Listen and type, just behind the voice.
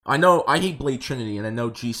I know I hate Blade Trinity, and I know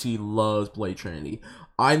GC loves Blade Trinity.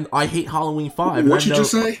 I hate Halloween 5. What you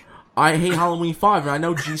just say? I hate Halloween 5, and I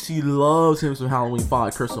know GC loves him some Halloween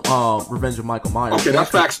 5. Revenge of Michael Myers. Okay,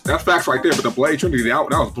 that's facts. That's facts right there. But the Blade Trinity, that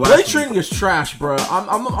was blasphemy. Blade Trinity is trash, bro.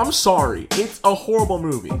 I'm sorry. It's a horrible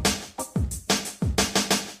movie.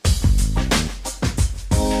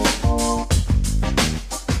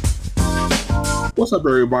 What's up,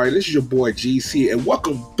 everybody? This is your boy GC, and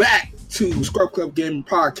welcome back to ScrubClub Gaming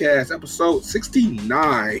Podcast, episode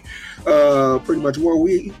 69. Pretty much where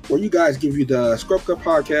you guys give you the ScrubClub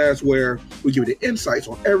Podcast, where we give you the insights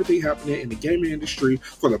on everything happening in the gaming industry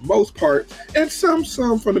for the most part, and some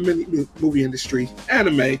from the movie industry,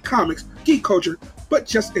 anime, comics, geek culture, but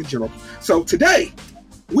just in general. So today,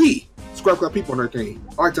 we ScrubClub people and everything.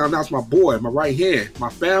 I like to announce my boy, my right hand, my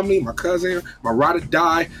family, my cousin, my ride or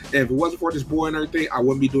die. And if it wasn't for this boy and everything, I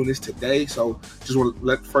wouldn't be doing this today. So just want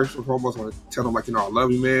to first and foremost, want to tell him, I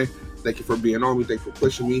love you, man. Thank you for being on me. Thank you for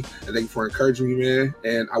pushing me. And thank you for encouraging me, man.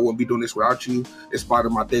 And I wouldn't be doing this without you. In spite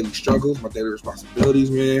of my daily struggles, my daily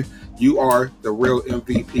responsibilities, man. You are the real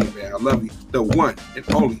MVP, man. I love you. The one and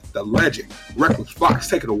only, the legend, Reckless Fox.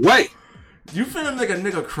 Take it away. You finna make a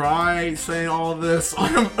nigga cry saying all of this?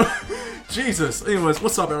 Jesus. Anyways,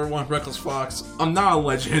 what's up, everyone? Reckless Fox. I'm not a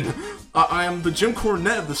legend. I am the Jim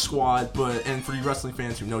Cornette of the squad, and for you wrestling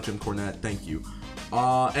fans who know Jim Cornette, thank you.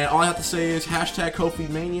 And all I have to say is hashtag Kofi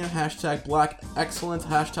Mania, hashtag Black Excellence,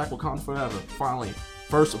 hashtag Wakanda Forever. Finally,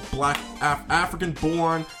 first Black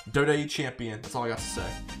African-born WWE champion. That's all I got to say.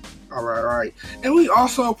 All right. And we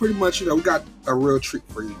also pretty much, we got a real treat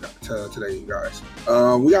for you today, you guys.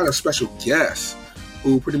 We got a special guest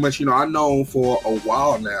who pretty much, I know for a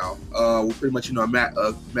while now. We pretty much, met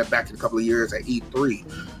back in a couple of years at E3.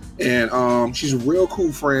 And she's a real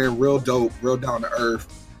cool friend, real dope, real down to earth.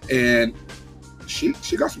 And she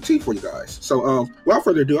got some tea for you guys. So without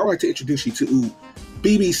further ado, I'd like to introduce you to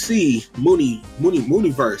BBC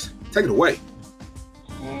Mooneyverse. Take it away.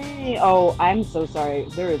 Hey, oh, I'm so sorry.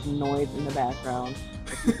 There is noise in the background.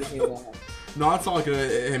 If you can hear that. No, it's all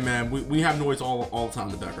good. Hey, man, we have noise all the time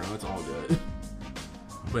in the background. It's all good.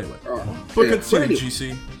 But anyway, continue,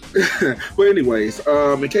 GC. But anyways,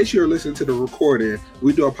 in case you're listening to the recording,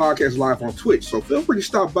 we do a podcast live on Twitch, so feel free to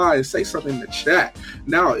stop by and say something in the chat.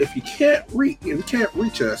 Now, if you can't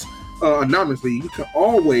reach us anonymously, you can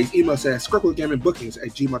always email us at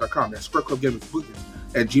ScrubClubGamingBookings@gmail.com. That's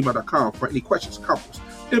ScrubClubGamingBookings@gmail.com for any questions, comments,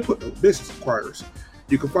 input, or business inquiries.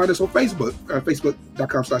 You can find us on Facebook,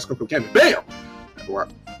 Facebook.com/ScrubClubGaming. Bam!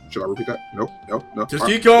 Should I repeat that? No. Just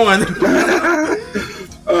keep going.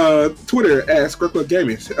 Twitter at ScrubClub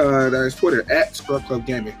Gaming. That is Twitter at ScrubClub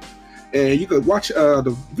Gaming. And you can watch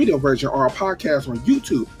the video version or our podcast on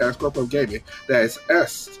YouTube at ScrubClub Gaming. That's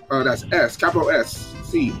S, capital S,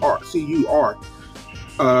 C-U-R,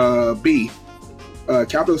 B,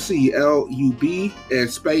 capital C-L-U-B, and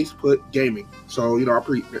space put gaming. So,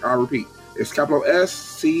 I repeat, it's capital S,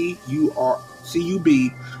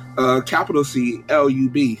 C-U-B, capital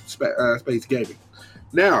C-L-U-B, space gaming.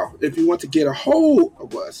 Now, if you want to get a hold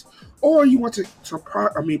of us, or you want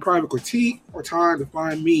private critique or time to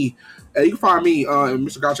find me, you can find me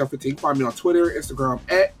Mr. Gotcha15. You can find me on Twitter, Instagram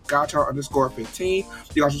at Gotcha_15. You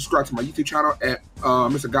can also subscribe to my YouTube channel at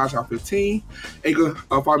Mr. Gotcha15. And you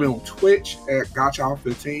can find me on Twitch at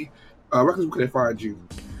Gotcha15. Reckless, where can they find you?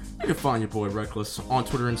 You can find your boy Reckless on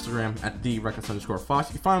Twitter and Instagram at the Reckless_Fox.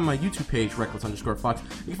 You can find my YouTube page, Reckless_Fox.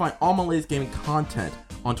 You can find all my latest gaming content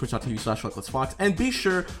on twitch.tv/RecklessFox. And be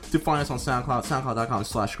sure to find us on SoundCloud,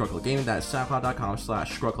 soundcloud.com/ScrubClubGaming. That is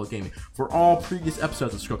soundcloud.com/ScrubClubGaming. For all previous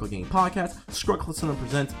episodes of ScrubClub Gaming Podcast, ScrubClub Cinema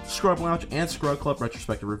Presents, Scrub Lounge, and ScrubClub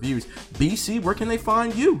Retrospective Reviews. BC, where can they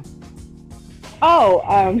find you?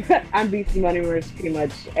 I'm BC Moneyverse pretty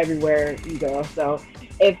much everywhere you go. So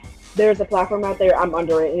if there's a platform out there, I'm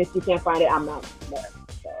under it. And if you can't find it, I'm not there.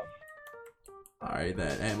 So. Alright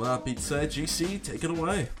then. And with that being said, GC, take it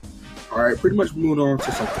away. All right, pretty much moving on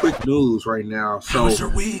to some quick news right now. So, How was the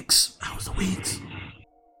weeks?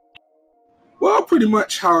 Well, pretty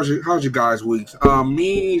much, how's your guys' weeks?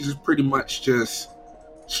 Me, just pretty much just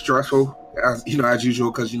stressful, as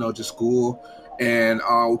usual, because, just school. And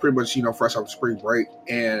we pretty much, fresh out of spring break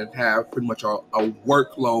and have pretty much a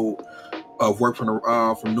workload of work from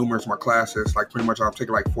numerous of my classes. Like, pretty much I'm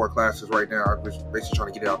taking like 4 classes right now. I'm just basically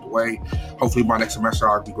trying to get it out the way. Hopefully by next semester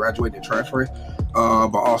I'll be graduating and transferring.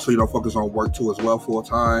 But also, focus on work too as well, full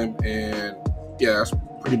time. And yeah, that's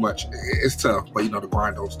pretty much, it's tough, but the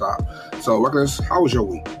grind don't stop. So Reckless, how was your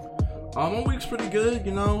week? My week's pretty good,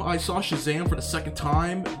 I saw Shazam for the second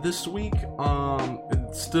time this week. And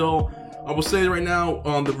still, I will say right now,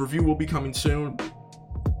 the review will be coming soon.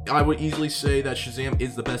 I would easily say that Shazam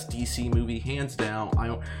is the best DC movie, hands down.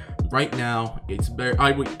 Right now, it's better.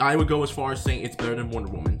 I would go as far as saying it's better than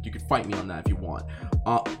Wonder Woman. You can fight me on that if you want.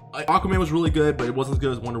 Aquaman was really good, but it wasn't as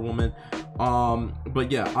good as Wonder Woman.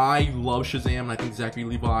 But yeah, I love Shazam, and I think Zachary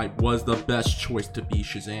Levi was the best choice to be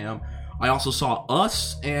Shazam. I also saw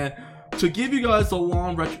Us, and to give you guys the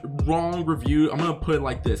wrong review, I'm gonna put it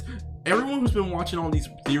like this: everyone who's been watching all these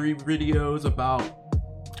theory videos about,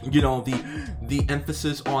 you know, the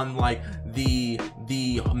emphasis on like the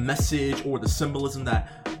message or the symbolism that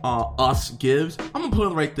Us gives, I'm gonna put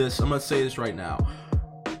it like this. I'm gonna say this right now.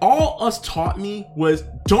 All Us taught me was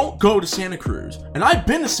don't go to Santa Cruz, and I've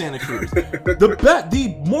been to Santa Cruz.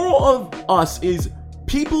 The moral of Us is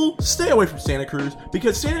people stay away from Santa Cruz,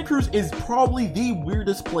 because Santa Cruz is probably the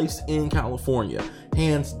weirdest place in California,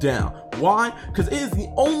 hands down. Why? Because it is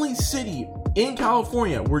the only city in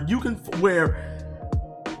California where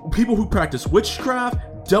people who practice witchcraft,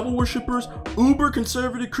 devil worshippers, uber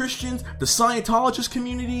conservative Christians, the Scientologist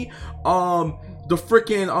community, the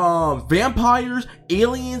freaking vampires,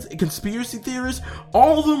 aliens, and conspiracy theorists,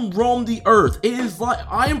 all of them roam the earth. It is like,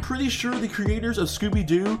 I am pretty sure the creators of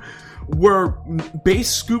Scooby-Doo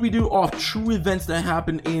based Scooby-Doo off true events that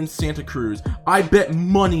happened in Santa Cruz. I bet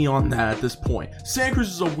money on that at this point. Santa Cruz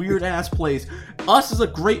is a weird ass place. Us is a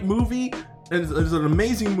great movie, and it's an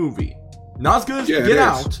amazing movie. Not as good as Get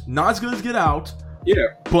Out. Not as good as Get Out. Yeah.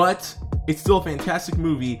 But it's still a fantastic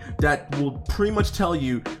movie that will pretty much tell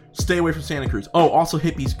you, stay away from Santa Cruz. Oh, also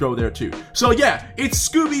hippies go there too. So yeah, it's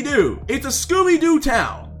Scooby-Doo. It's a Scooby-Doo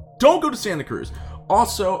town. Don't go to Santa Cruz.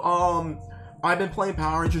 Also, I've been playing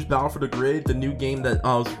Power Rangers Battle for the Grid, the new game that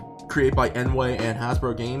was created by Enway and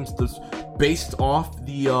Hasbro Games. This based off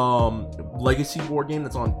the Legacy board game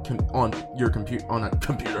that's on your computer,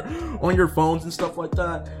 on your phones and stuff like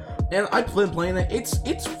that. And I've been playing it.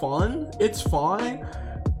 It's fun. It's fine.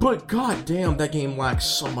 But goddamn, that game lacks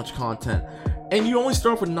so much content. And you only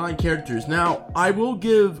start off with 9 characters. Now, I will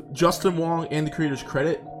give Justin Wong and the creators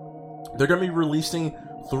credit. They're going to be releasing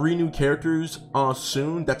 3 new characters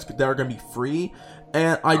soon that are going to be free.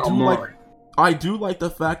 And I do like the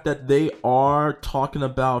fact that they are talking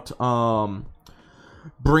about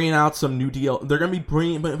bringing out some new DL. They're going to be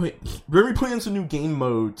putting in some new game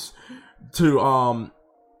modes to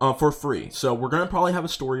for free. So we're going to probably have a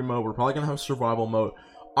story mode. We're probably going to have a survival mode.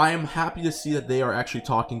 I am happy to see that they are actually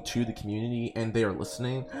talking to the community and they are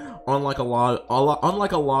listening. Unlike a lot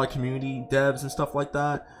of community devs and stuff like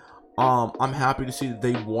that, I'm happy to see that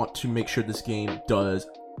they want to make sure this game does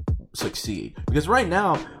succeed. Because right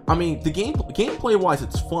now, I mean, the gameplay wise,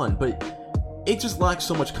 it's fun, but it just lacks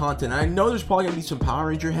so much content. And I know there's probably gonna be some Power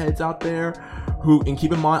Ranger heads out there who, and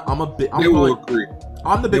keep in mind, I'm the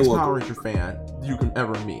biggest Power Ranger fan you can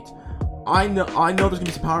ever meet. I know there's gonna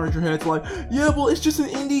be some Power Ranger heads like, yeah, well, it's just an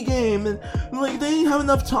indie game, and like they didn't have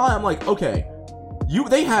enough time. I'm like, okay,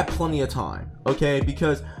 they had plenty of time, okay,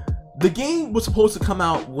 because the game was supposed to come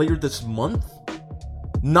out later this month,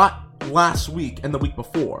 not last week and the week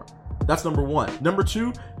before. That's number one. Number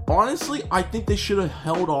two, honestly, I think they should have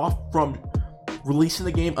held off from releasing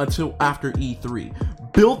the game until after E3.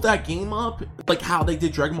 Build that game up like how they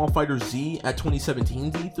did Dragon Ball FighterZ at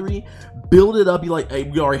 2017's E3. Build it up, be like, hey,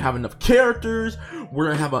 we already have enough characters. We're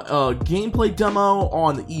gonna have a gameplay demo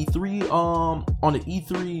on the E3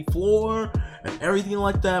 floor and everything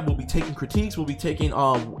like that. We'll be taking critiques. We'll be taking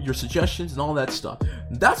your suggestions and all that stuff.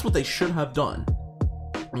 That's what they should have done.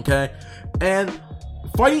 Okay, and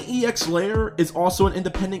Fighting EX Layer is also an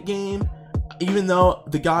independent game. Even though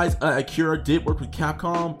the guys at Akira did work with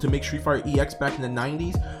Capcom to make Street Fighter EX back in the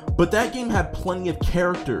 90s, but that game had plenty of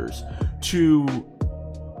characters to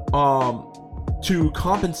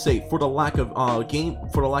compensate for the lack of game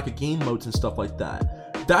modes and stuff like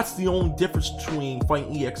that. That's the only difference between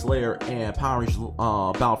Fighting EX Layer and Power Rangers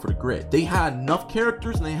Battle for the Grid. They had enough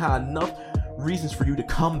characters and they had enough reasons for you to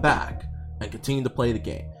come back and continue to play the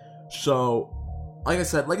game. So, like I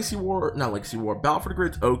said, Battle for the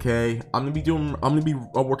Grid's okay. I'm gonna be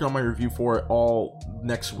working on my review for it all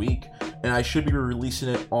next week, and I should be releasing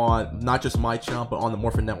it on not just my channel, but on the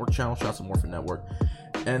Morphin Network channel. Shout out to Morphin Network.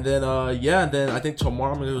 And then, then I think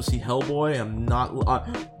tomorrow I'm gonna go see Hellboy. I'm not,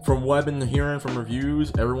 from what I've been hearing from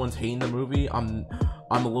reviews, everyone's hating the movie. I'm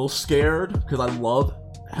a little scared because I love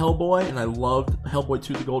Hellboy and I loved Hellboy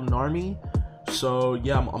 2: The Golden Army. So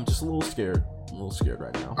yeah, I'm just a little scared. I'm a little scared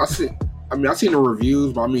right now. I've seen the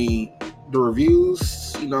reviews, but the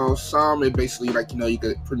reviews, some it basically you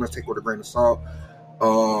could pretty much take with a grain of salt.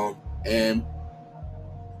 And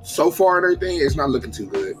so far and everything, it's not looking too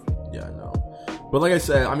good. Yeah, I know. But like I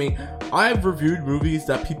said, I've reviewed movies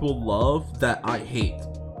that people love that I hate.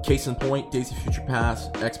 Case in point, Days of Future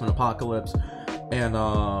Past, X-Men Apocalypse, and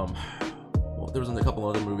well, there was a couple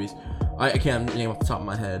other movies. I can't name off the top of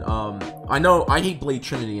my head. I know I hate Blade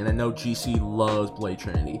Trinity, and I know GC loves Blade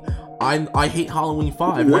Trinity. I hate Halloween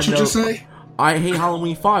 5. What you just say? I hate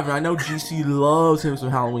Halloween 5, and I know GC loves him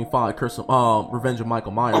some Halloween 5, Revenge of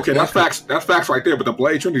Michael Myers. Okay, that's facts. That's facts right there. But the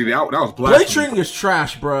Blade Trinity, that was blasphemy. Blade Trinity is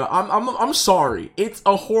trash, bro. I'm sorry. It's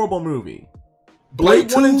a horrible movie.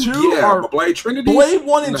 Blade 1 and 2 are Blade Trinity. Blade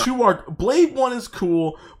 1 and 2 are. Blade 1 is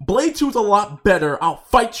cool. Blade 2 is a lot better. I'll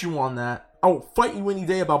fight you on that. I will fight you any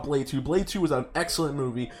day about Blade 2. Blade 2 is an excellent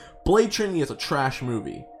movie. Blade Trinity is a trash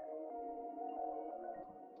movie.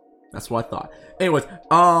 That's what I thought. Anyways,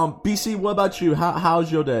 BC, what about you?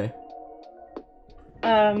 How's your day?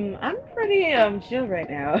 I'm pretty chill right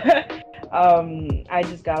now. I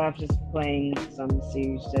just got off just playing some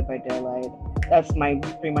Siege Dead by Daylight. That's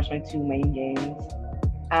pretty much my 2 main games.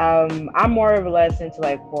 I'm more or less into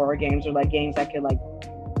like horror games or like games that could like,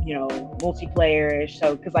 you know, multiplayer-ish.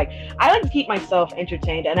 So, cause like I like to keep myself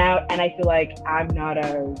entertained, and I feel like I'm not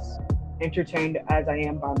as entertained as I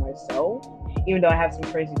am by myself. Even though I have some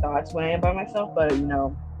crazy thoughts when I am by myself, but you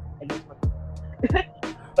know,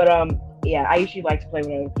 but yeah, I usually like to play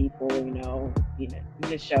with other people. You know,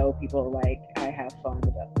 just show people like I have fun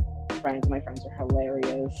with friends. My friends are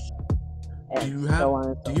hilarious. Do you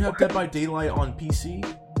have Dead by Daylight on PC?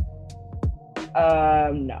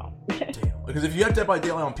 No. Damn. Because if you have Dead by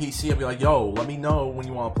Daylight on PC, I'd be like, yo, let me know when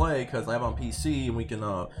you want to play, because I have it on PC and we can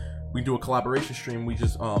do a collaboration stream. We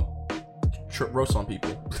just roast on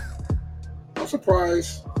people. I'm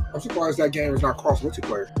surprised that game is not cross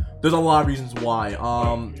multiplayer. There's a lot of reasons why.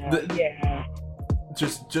 Yeah.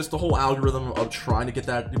 Just the whole algorithm of trying to get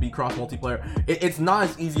that to be cross multiplayer. It's not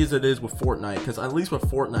as easy as it is with Fortnite, because at least with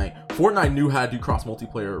Fortnite knew how to do cross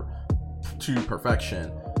multiplayer to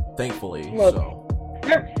perfection. Thankfully, look, so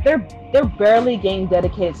they're barely getting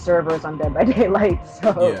dedicated servers on Dead by Daylight.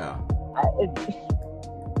 So yeah.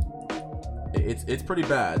 It's pretty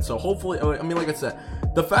bad. So hopefully, I mean, like I said,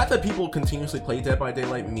 the fact that people continuously play Dead by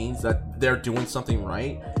Daylight means that they're doing something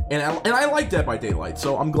right, and I like Dead by Daylight.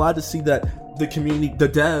 So I'm glad to see that the community, the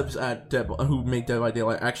devs at who make Dead by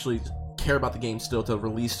Daylight actually care about the game still to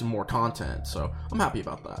release some more content. So I'm happy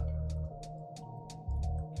about that.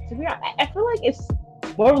 To be honest, I feel like it's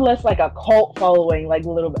more or less like a cult following, like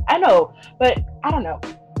a little bit. I know, but I don't know.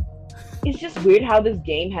 It's just weird how this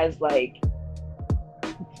game has like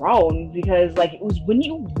grown, because like it was, when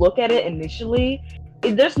you look at it initially,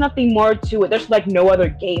 there's nothing more to it. There's like no other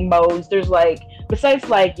game modes. There's like, besides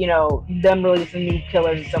like, you know, them releasing new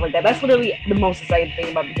killers and stuff like that. That's literally the most exciting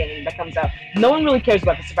thing about the game that comes out. No one really cares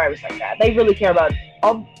about the survivors like that. They really care about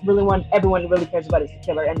everyone really cares about is the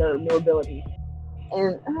killer and their new ability.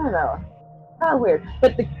 And I don't know, kind of weird.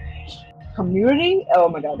 But the community, oh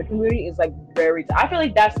my god, the community is like very. I feel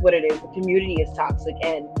like that's what it is. The community is toxic,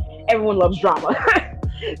 and everyone loves drama.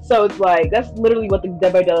 So it's like that's literally what the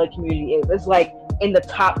Dead by Daylight community is. It's like in the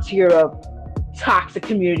top tier of toxic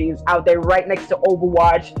communities out there, right next to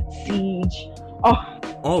Overwatch, Siege.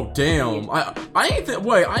 Oh damn! I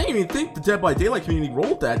didn't even think the Dead by Daylight community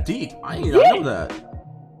rolled that deep. I didn't know that.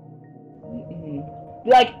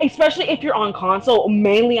 Like, especially if you're on console,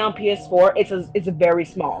 mainly on PS4, it's a very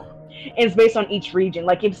small. And it's based on each region.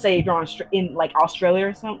 Like, if you're in like Australia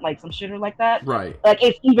or something, like some shit like that, right? Like,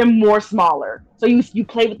 it's even more smaller. So you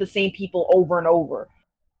play with the same people over and over,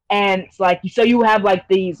 and it's like, so you have like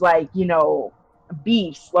these, like, you know,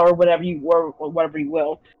 beefs or whatever you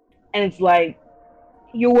will, and it's like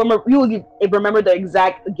you'll remember the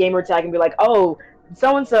exact gamer tag and be like, oh,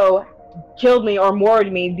 so and so killed me or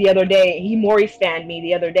mortared me the other day. He Mori spanned me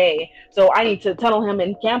the other day, so I need to tunnel him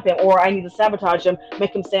and camp him, or I need to sabotage him,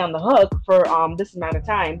 make him stay on the hook for this amount of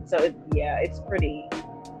time. So it's pretty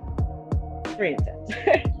intense.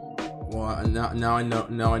 Well, now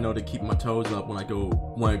I know to keep my toes up when I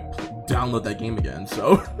download that game again.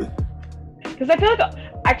 So because I feel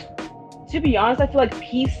like, to be honest, I feel like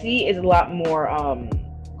PC is a lot more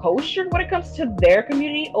kosher when it comes to their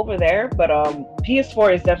community over there, but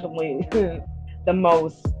PS4 is definitely the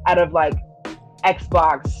most out of like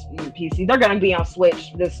Xbox and PC. They're gonna be on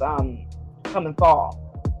Switch this coming fall,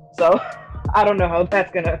 so I don't know how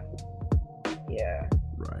that's gonna. Yeah.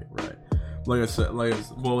 Right. Like I said,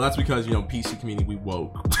 well, that's because, you know, PC community, we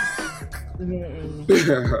woke. Anyways,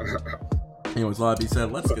 a lot being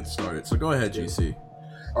said, let's get started. So go ahead, GC.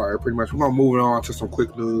 All right, pretty much. We're going to move on to some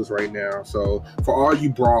quick news right now. So for all you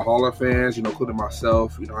Brawlhalla fans, you know, including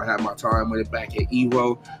myself, you know, I had my time with it back at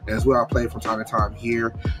EVO, and as well I play from time to time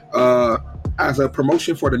here. As a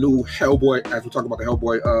promotion for the new Hellboy, as we talk about the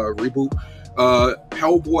Hellboy reboot,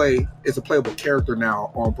 Hellboy is a playable character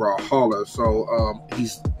now on Brawlhalla, so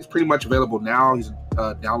he's pretty much available now. He's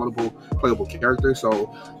a downloadable playable character.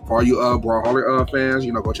 So for all you Brawlhalla fans,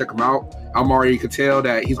 go check him out. I'm already could tell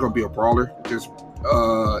that he's gonna be a brawler, just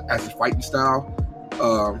as his fighting style.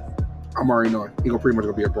 I'm already knowing he's pretty much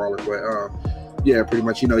gonna be a brawler, but yeah, pretty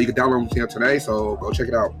much you can download him today, so go check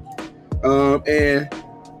it out. And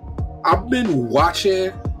I've been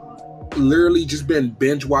watching, literally just been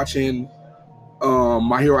binge watching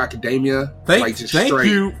My Hero Academia. Thank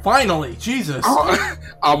you. Finally, Jesus.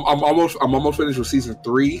 I'm almost finished with season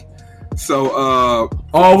 3. So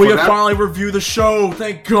we can finally review the show.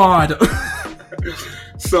 Thank God.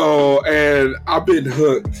 So, and I've been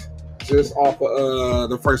hooked just off of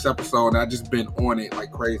the first episode, and I've just been on it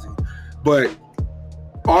like crazy. But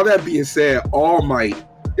all that being said, All Might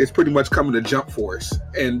is pretty much coming to Jump Force,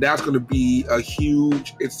 and that's going to be a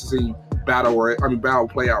huge, interesting battle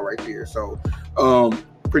play out right there. So,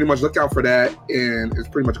 pretty much look out for that, and it's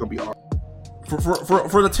pretty much going to be awesome.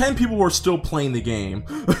 For the 10 people who are still playing the game,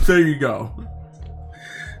 there you go.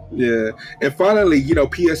 Yeah, and finally,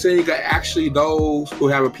 PSN, you got actually those who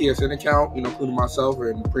have a PSN account, including myself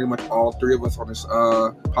and pretty much all 3 of us on this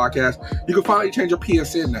podcast, you can finally change your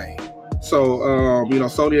PSN name. So,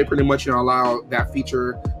 Sony pretty much allow that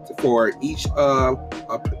feature for each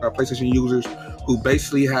PlayStation users who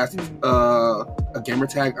basically has a gamer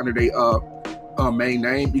tag under their main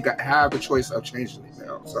name. You have the choice of changing it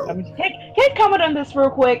now. So, can I comment on this real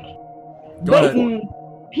quick? Go ahead.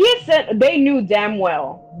 PSN, they knew damn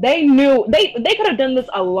well. They knew they could have done this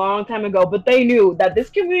a long time ago, but they knew that this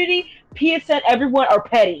community, PSN, everyone are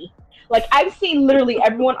petty. Like, I've seen literally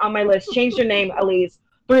everyone on my list change their name at least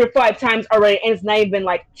 3 or 5 times already, and it's not even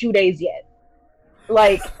like 2 days yet.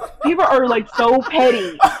 Like, people are like so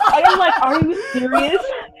petty. I'm like, are you serious?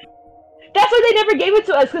 That's why they never gave it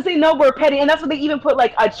to us, because they know we're petty, and that's why they even put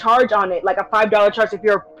like a charge on it, like a $5 charge if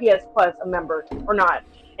you're a PS Plus a member or not.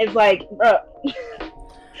 It's like,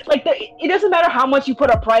 like it doesn't matter how much you put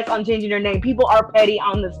a price on changing your name. People are petty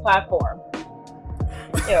on this platform.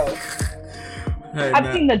 Ew. Hey,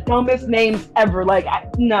 I've seen the dumbest names ever. Like,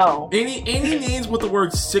 no. Any names with the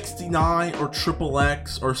word 69 or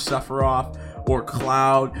XXX or Sephiroth or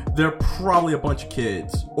Cloud, they're probably a bunch of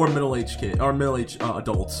kids or middle-aged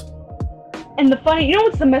adults. And the funny, you know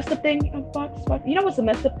what's the messed up thing? You know what's the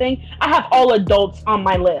messed up thing? I have all adults on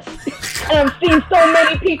my list. And I've seen so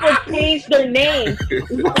many people change their names.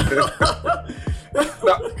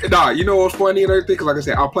 Nah, you know what's funny and everything? Because like I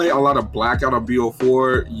said, I play a lot of Blackout on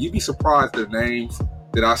BO4. You'd be surprised the names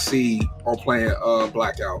that I see on playing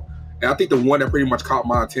Blackout. And I think the one that pretty much caught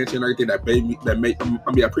my attention and everything that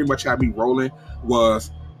pretty much had me rolling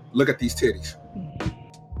was, look at these titties.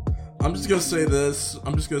 I'm just gonna say this.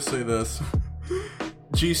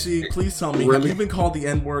 GC, please tell me, really? Have you been called the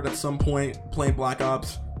N-word at some point playing Black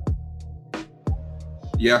Ops?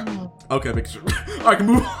 Yeah. Okay, make sure. I can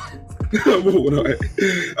move on. Moving on.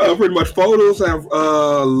 Pretty much photos have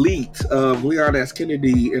leaked of Leon S.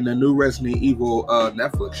 Kennedy in the new Resident Evil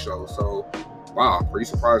Netflix show. So, wow, pretty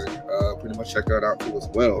surprising. Pretty much check that out too as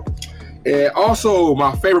well. And also,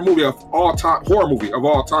 my favorite movie of all time, horror movie of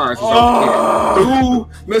all time, through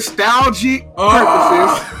nostalgic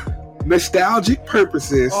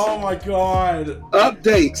purposes. Oh my God!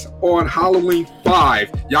 Updates on Halloween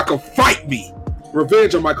 5. Y'all can fight me.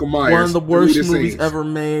 Revenge of Michael Myers. One of the worst movies ever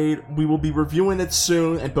made. We will be reviewing it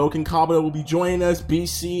soon, and Boken Kabata will be joining us.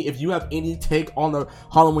 BC, if you have any take on the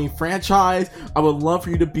Halloween franchise, I would love for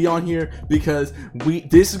you to be on here, because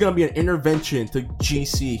this is going to be an intervention to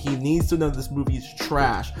GC. He needs to know this movie is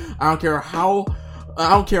trash. I don't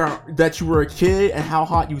care that you were a kid and how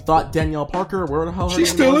hot you thought Danielle Parker, where the hell her she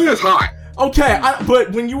still is hot. Okay,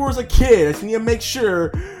 but when you were a kid, I just need to make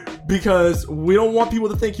sure, because we don't want people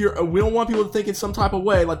to think in some type of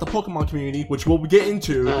way like the Pokemon community, which we'll get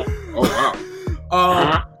into. Oh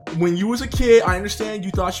wow. When you was a kid, I understand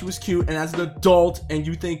you thought she was cute, and as an adult, and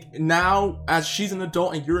you think now, as she's an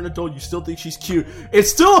adult and you're an adult, you still think she's cute. It's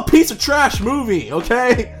still a piece of trash movie,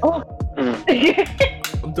 okay? Oh.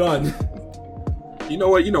 I'm done. You know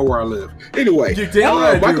what? You know where I live. Anyway,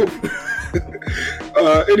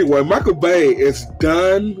 Michael Bay is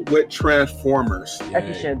done with Transformers. As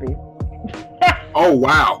he should be. Oh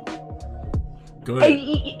wow. Good.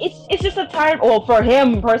 It's just a tired. Well, for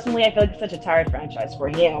him personally, I feel like it's such a tired franchise for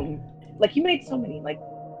him. Like, he made so many. Like,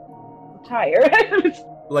 I'm tired.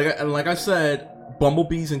 like I said,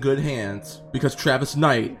 Bumblebee's in good hands, because Travis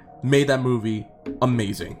Knight made that movie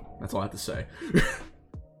amazing. That's all I have to say.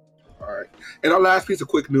 All right. And our last piece of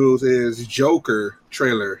quick news is Joker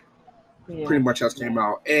trailer pretty much has came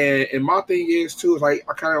out. And my thing is too is like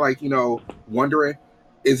I kind of like wondering,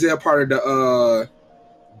 is it a part of the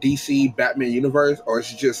DC Batman universe, or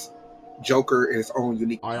is it just Joker in its own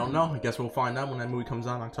unique? I don't know. I guess we'll find out when that movie comes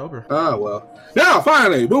out in October. Oh well. Now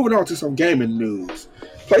finally, moving on to some gaming news.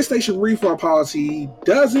 PlayStation refund policy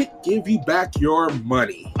doesn't give you back your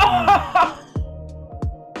money.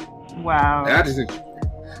 Wow. That is interesting.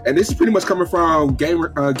 And this is pretty much coming from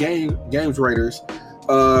Games Raiders.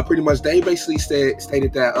 Pretty much they basically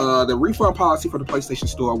stated that the refund policy for the PlayStation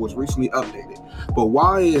Store was recently updated. But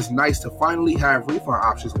while it is nice to finally have refund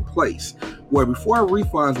options in place, where before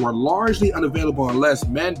refunds were largely unavailable unless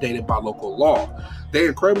mandated by local law, they're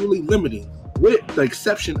incredibly limiting. With the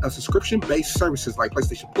exception of subscription-based services like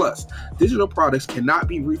PlayStation Plus, digital products cannot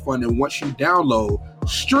be refunded once you download,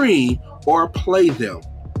 stream, or play them.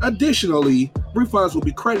 Additionally, refunds will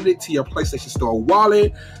be credited to your PlayStation Store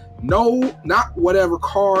wallet, not whatever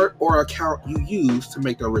card or account you use to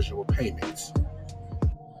make the original payments.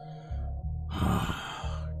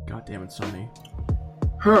 God damn it, Sony.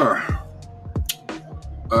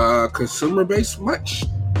 Consumer base much?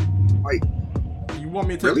 Like, you want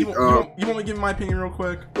me to really? you want me to give my opinion real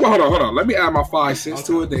quick? Well, hold on. Let me add my 5 cents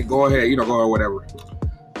to it, then go ahead, go ahead, whatever.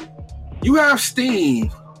 You have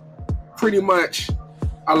Steam pretty much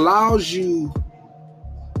allows you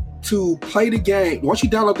to play the game. Once you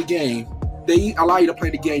download the game, they allow you to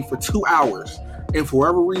play the game for 2 hours, and for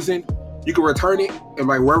whatever reason you can return it, and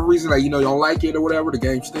like whatever reason you don't like it or whatever, the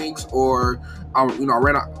game stinks, or I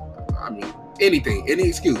ran out, anything, any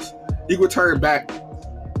excuse, you can return it back,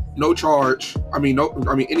 no charge,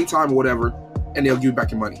 anytime or whatever, and they'll give you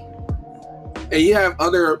back your money. And you have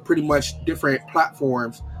other pretty much different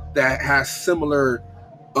platforms that has similar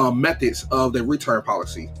methods of the return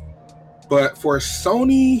policy. But for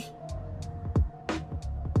Sony,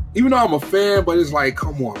 even though I'm a fan, but it's like,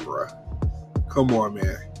 come on, bro. Come on,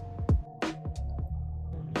 man.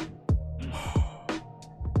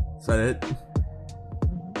 Is that it?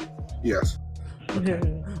 Yes. Okay.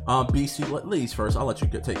 BC, ladies first. I'll let you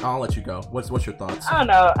go. What's your thoughts? I don't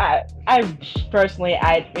know. I personally,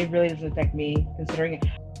 it really doesn't affect me, considering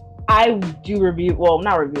I do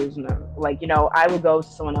not reviews, no. Like, I would go to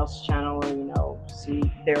someone else's channel and, see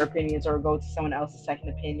their opinions, or go to someone else's second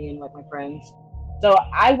opinion, like my friends. So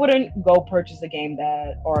I wouldn't go purchase a game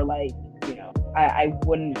that, or like, I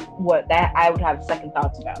wouldn't, I would have second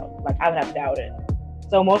thoughts about. Like, I would have doubt it.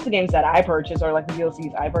 So most of the games that I purchase, or like the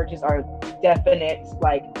DLCs I purchase, are definite,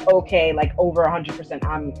 like, okay, like over 100%,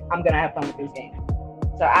 I'm gonna have fun with this game.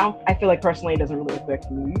 So I feel like personally it doesn't really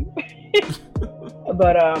affect me.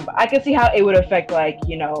 But I can see how it would affect, like,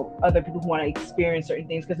 other people who want to experience certain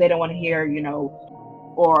things, because they don't want to hear,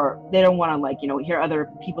 or they don't want to, like, hear other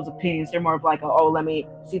people's opinions. They're more of like, oh, let me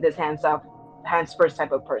see this hands first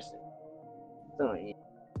type of person. So yeah.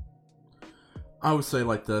 I would say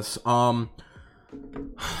like this.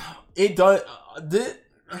 It does.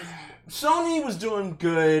 Sony was doing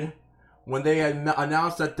good when they had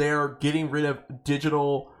announced that they're getting rid of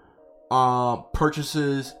digital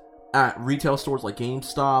purchases at retail stores like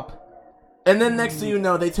GameStop, and then next thing you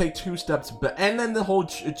know, they take 2 steps back, and then the whole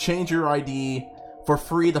change your ID for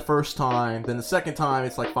free the first time, then the second time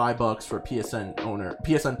it's like $5 for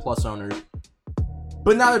PSN Plus owners.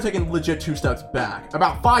 But now they're taking legit 2 steps back,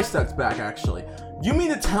 about 5 steps back actually. You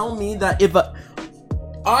mean to tell me that if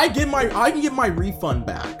I can get my refund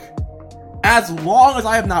back as long as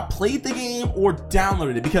I have not played the game or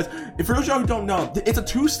downloaded it? Because if for those of you who don't know, it's a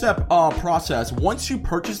 2-step process. Once you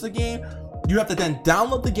purchase the game, you have to then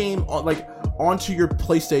download the game onto your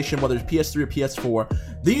PlayStation, whether it's PS3 or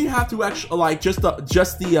PS4. Then you have to actually just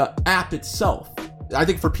the app itself. I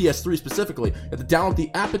think for PS3 specifically, you have to download the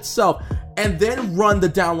app itself and then run the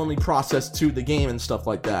downloading process to the game and stuff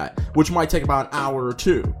like that, which might take about an hour or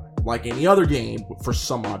 2, like any other game for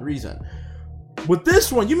some odd reason. With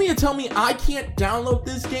this one, you mean to tell me I can't download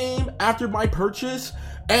this game after my purchase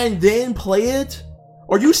and then play it?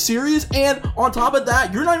 Are you serious? And on top of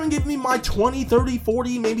that, you're not even giving me my $20, $30,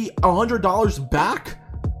 $40, maybe $100 back?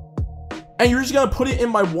 And you're just gonna put it in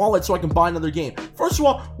my wallet so I can buy another game. First of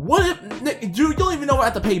all, what if, Nick, dude, you don't even know I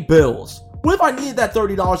have to pay bills. What if I needed that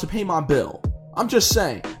 $30 to pay my bill? I'm just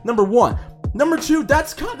saying. Number one. Number two,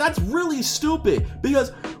 that's really stupid, because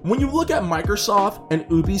when you look at Microsoft and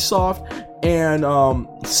Ubisoft and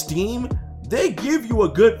Steam, they give you a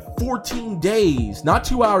good 14 days, not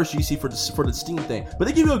 2 hours, GC, for the Steam thing, but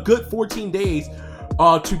they give you a good 14 days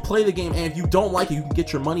to play the game, and if you don't like it, you can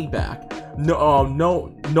get your money back.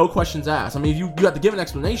 no questions asked. I mean, you have to give an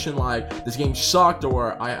explanation like this game sucked,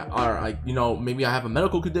 or I maybe I have a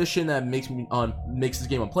medical condition that makes this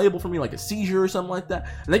game unplayable for me, like a seizure or something like that,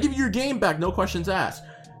 and they give you your game back, no questions asked.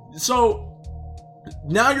 So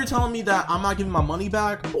now you're telling me that I'm not giving my money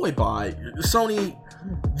back? Boy, bye. Sony,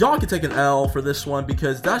 y'all can take an L for this one,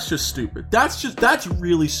 because that's just stupid. That's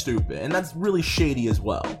really stupid, and that's really shady as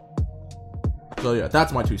well. So yeah,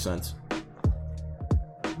 that's my 2 cents.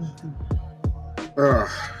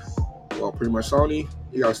 Well, pretty much Sony,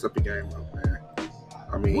 you gotta step your game up, man.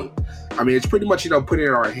 I mean, it's pretty much, put it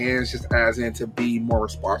in our hands, just as in to be more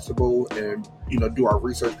responsible and, do our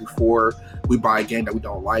research before we buy a game that we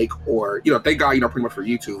don't like, or, thank God, pretty much for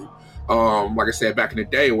YouTube. Like I said, back in the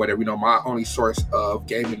day or whatever, my only source of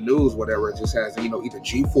gaming news, whatever, just has, either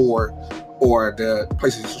G4 or the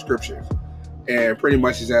PlayStation subscriptions. And pretty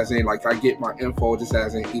much just as in, like, I get my info just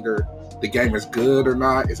as in either the game is good or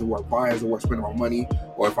not, is it worth buying, is it worth spending my money,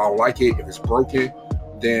 or if I don't like it, if it's broken,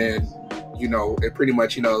 then, it pretty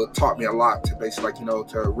much, taught me a lot to basically, like,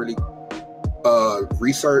 to really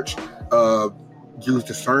research, use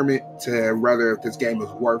discernment to whether if this game is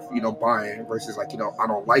worth, buying versus, like, I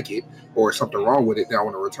don't like it or something wrong with it, then I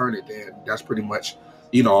want to return it, then that's pretty much,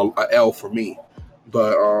 a L for me.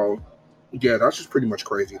 But, yeah, that's just pretty much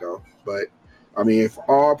crazy, though. But, I mean, if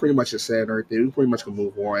all pretty much is said and everything, we pretty much can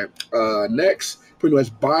move on. Next, pretty much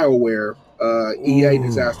BioWare, EA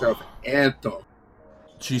disaster of Anthem.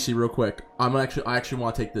 GC, real quick. I actually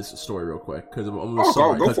want to take this story real quick because I'm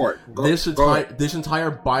sorry. Go for it. This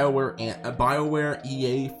entire BioWare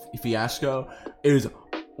EA fiasco is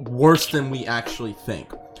worse than we actually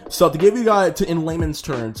think. So to give you guys in layman's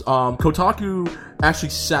terms, Kotaku actually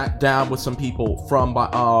sat down with some people from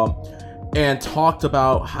and talked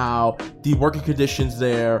about how the working conditions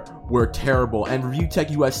there were terrible, and Review Tech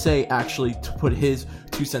USA actually put his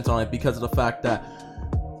 2 cents on it because of the fact that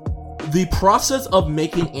the process of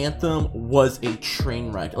making Anthem was a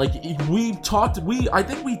train wreck. Like, I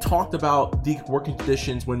think we talked about the working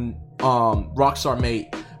conditions when Rockstar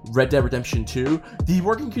made Red Dead Redemption 2. The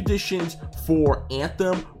working conditions for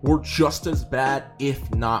Anthem were just as bad, if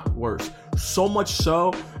not worse. So much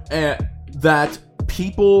so that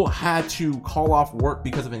people had to call off work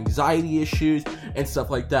because of anxiety issues and stuff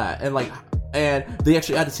like that. And they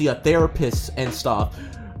actually had to see a therapist and stuff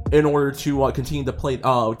in order to continue to play,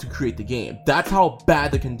 to create the game. That's how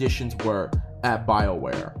bad the conditions were at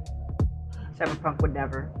BioWare. Cyberpunk would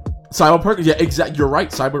never. Cyberpunk, yeah, exactly. You're right.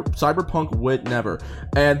 Cyberpunk would never.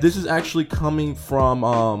 And this is actually coming from.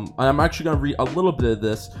 And I'm actually gonna read a little bit of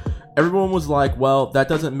this. Everyone was like, "Well, that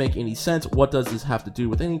doesn't make any sense. What does this have to do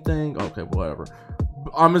with anything?" Okay, whatever.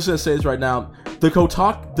 I'm just gonna say this right now. The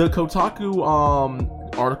Kotaku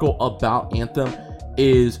article about Anthem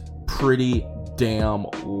is pretty damn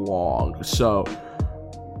long, so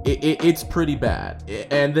it's pretty bad.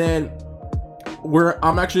 And then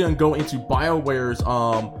I'm actually gonna go into BioWare's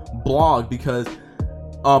blog, because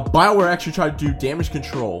BioWare actually tried to do damage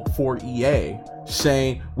control for EA,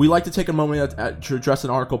 saying, "We like to take a moment to address an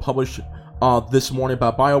article published this morning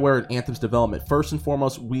about BioWare and Anthem's development. First and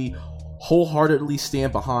foremost, we wholeheartedly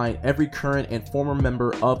stand behind every current and former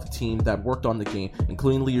member of the team that worked on the game,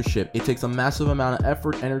 including leadership. It takes a massive amount of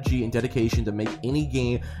effort, energy, and dedication to make any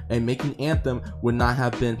game, and making Anthem would not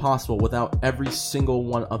have been possible without every single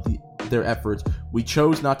one of their efforts. We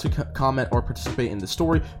chose not to comment or participate in the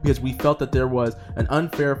story because we felt that there was an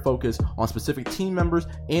unfair focus on specific team members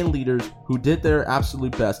and leaders who did their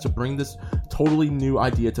absolute best to bring this totally new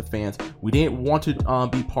idea to fans. We didn't want to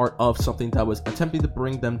be part of something that was attempting to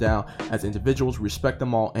bring them down as individuals. Respect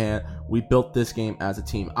them all, and we built this game as a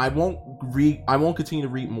team." I won't continue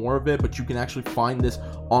to read more of it, but you can actually find this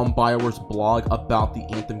on BioWare's blog about the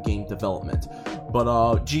Anthem game development. But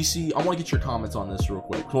GC, I want to get your comments on this real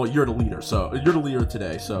quick. Well, you're the leader, so you're the leader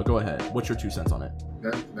today, so go ahead. What's your 2 cents on it?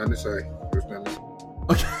 Nothing to say. There's nothing to say.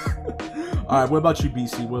 Okay. All right. What about you,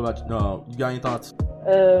 BC? What about you? No, you got any thoughts?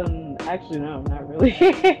 Actually, no, not really.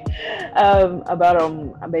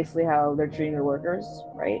 About basically how they're treating their workers,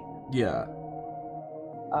 right? Yeah.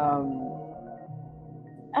 I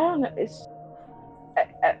don't know.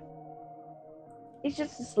 It's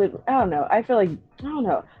just a sleep. I don't know. I feel like, I don't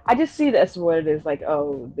know. I just see this what it is, like,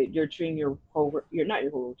 oh, you're treating you're not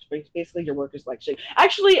your whole, basically your workers like shit.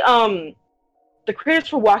 Actually, the creators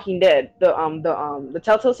for Walking Dead, the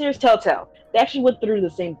Telltale series, Telltale, they actually went through the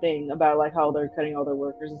same thing about like how they're cutting all their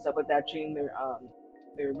workers and stuff like that, treating their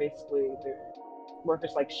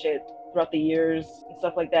workers like shit throughout the years and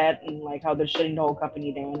stuff like that, and like how they're shutting the whole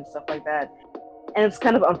company down and stuff like that. And it's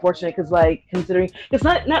kind of unfortunate because, like, considering it's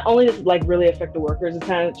not only does it like really affect the workers, it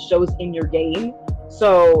kind of shows in your game.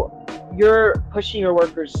 So you're pushing your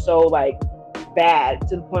workers so like bad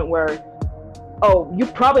to the point where, oh, you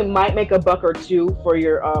probably might make a buck or two for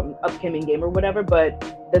your upcoming game or whatever, but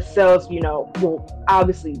the sales, will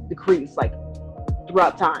obviously decrease like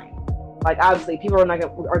throughout time. Like obviously, people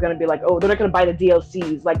are gonna be like, oh, they're not gonna buy the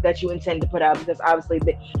DLCs like that you intend to put out, because obviously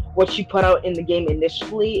what you put out in the game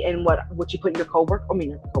initially and what you put your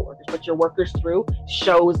your workers through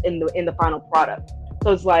shows in the final product.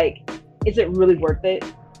 So it's like, is it really worth it?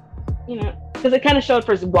 Because it kind of showed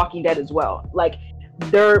for Walking Dead as well. Like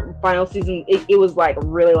their final season, it was like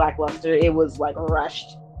really lackluster. It was like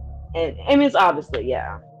rushed, and I mean, it's obviously,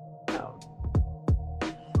 yeah. No.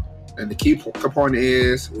 And the key component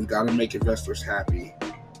is we got to make investors happy.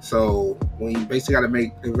 So when you basically got to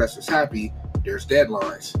make investors happy, there's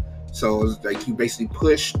deadlines. So it's like you basically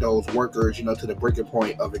push those workers, to the breaking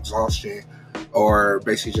point of exhaustion, or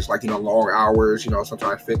basically just like, long hours,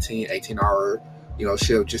 sometimes 15, 18-hour,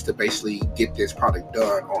 shift, just to basically get this product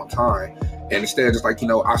done on time. And instead of just like,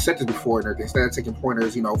 I said this before, and instead of taking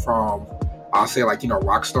pointers, from, I'll say like,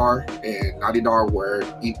 Rockstar and Naughty Dog, where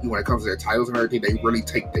when it comes to their titles and everything, they really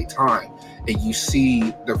take their time, and you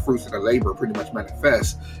see the fruits of the labor pretty much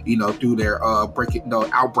manifest, through their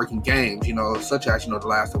outbreaking games, such as, The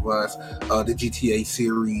Last of Us, the GTA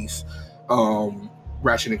series,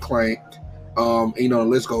 Ratchet and Clank, and, the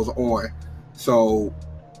list goes on. So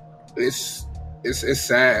it's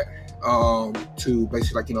sad to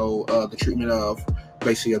basically like, the treatment of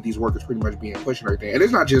basically of these workers pretty much being pushed and everything. And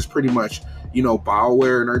it's not just pretty much,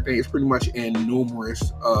 BioWare and everything. It's pretty much in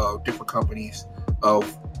numerous different companies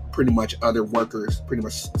of pretty much other workers pretty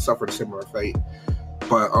much suffered a similar fate.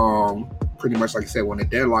 But pretty much like I said, when the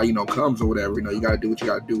deadline, comes or whatever, you got to do what you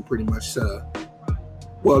got to do pretty much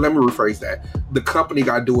well, let me rephrase that. The company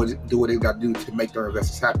got to do what they got to do to make their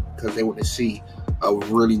investors happy, because they want to see a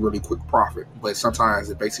really, really quick profit. But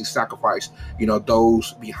sometimes it basically sacrifice,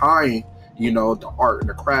 those behind, the art and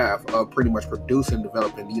the craft of pretty much producing and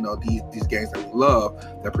developing, these games that we love,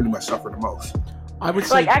 that pretty much suffer the most. I would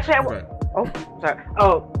say... Like, actually,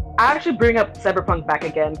 I actually bring up Cyberpunk back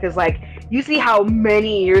again, because, like, you see how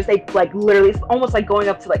many years they, like, literally, it's almost like going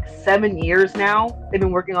up to, like, 7 years now, they've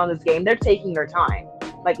been working on this game. They're taking their time.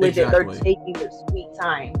 Like, legit, exactly. They're taking their sweet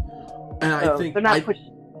time. And so I think... they're not pushing...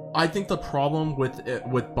 I think the problem with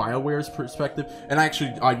BioWare's perspective, and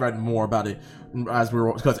I read more about it as we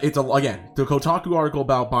were, because it's again, the Kotaku article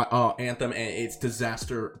about Anthem and its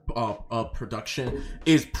disaster production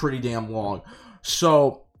is pretty damn long.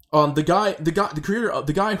 So the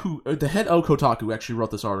head of Kotaku actually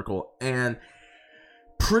wrote this article, and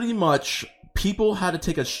pretty much people had to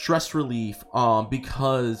take a stress relief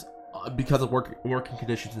because of working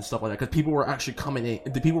conditions and stuff like that, because people were actually coming in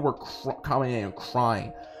and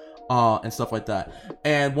crying and stuff like that.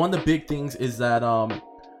 And one of the big things is that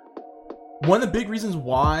one of the big reasons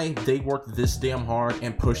why they worked this damn hard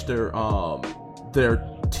and pushed their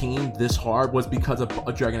team this hard was because of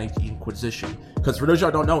Dragon Age Inquisition. Because for those of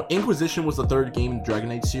y'all who don't know, Inquisition was the third game in the Dragon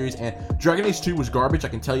Age series, and Dragon Age 2 was garbage. I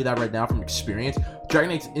can tell you that right now from experience.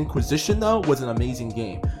 Dragon Age Inquisition, though, was an amazing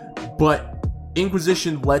game. But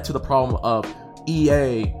Inquisition led to the problem of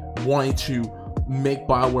EA wanting to make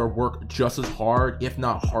BioWare work just as hard, if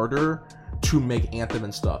not harder, to make Anthem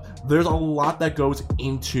and stuff. There's a lot that goes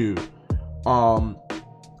into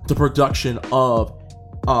the production of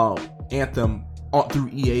Anthem through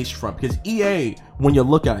EA's front, because EA, when you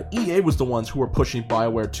look at it, EA was the ones who were pushing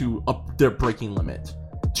BioWare to up their breaking limit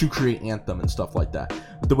to create Anthem and stuff like that.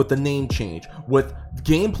 With the name change, with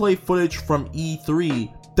gameplay footage from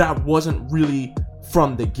E3 that wasn't really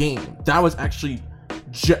from the game. That was actually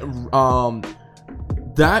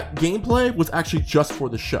that gameplay was actually just for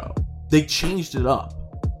the show. They changed it up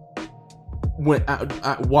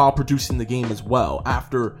while producing the game as well,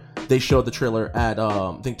 after they showed the trailer at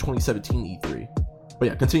I think 2017 E3. But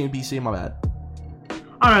yeah, continue, BC, my bad.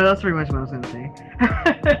 Oh no, that's pretty much what I was gonna say.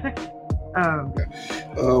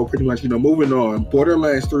 Pretty much, moving on.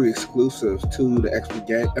 Borderlands 3 exclusive to the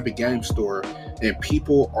Epic Games Store, and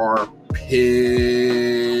people are pissed.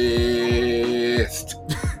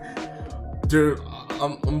 Dude,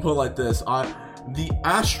 I'm gonna put it like this. The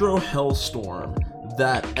Astro Hellstorm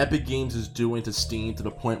that Epic Games is doing to Steam, to the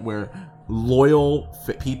point where loyal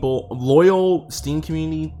Steam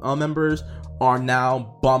community members are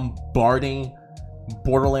now bombarding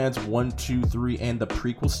Borderlands 1, 2, 3, and the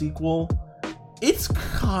prequel sequel. It's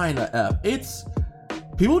kind of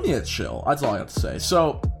people need to chill. That's all I have to say.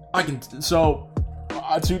 So to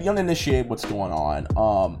uninitiate what's going on,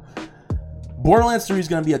 Borderlands 3 is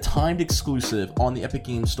going to be a timed exclusive on the Epic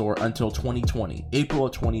Games Store until 2020, April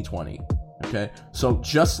of 2020. Okay, so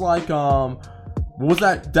just like what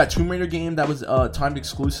was that Tomb Raider game that was timed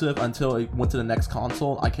exclusive until it went to the next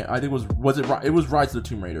console? I think it was Rise of the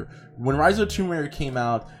Tomb Raider. When Rise of the Tomb Raider came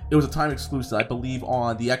out, it was a timed exclusive, I believe,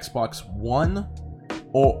 on the Xbox One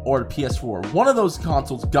or the PS4. One of those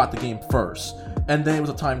consoles got the game first, and then it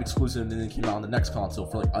was a timed exclusive, and then it came out on the next console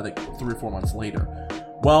for like I think 3 or 4 months later.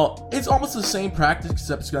 Well, it's almost the same practice,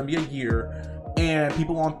 except it's gonna be a year, and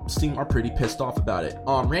people on Steam are pretty pissed off about it.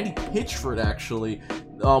 Randy Pitchford, actually,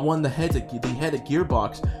 one of the head of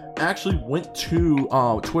Gearbox, actually went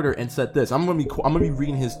to Twitter and said this. I'm gonna be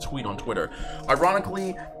reading his tweet on Twitter.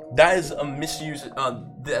 Ironically, that is a misuse.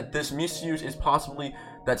 That this misuse is possibly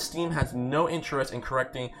that Steam has no interest in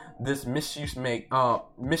correcting this misuse.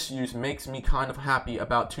 Misuse makes me kind of happy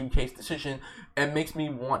about 2K's decision and makes me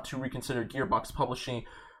want to reconsider Gearbox Publishing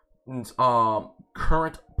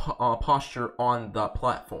current posture on the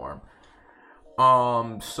platform.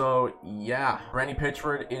 So yeah, Randy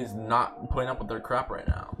Pitchford is not putting up with their crap right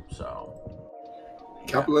now. So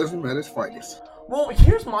capitalism at its finest. Well,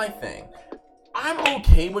 here's my thing. I'm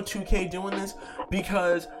okay with 2K doing this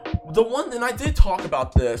because and I did talk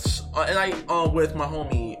about this, and I with my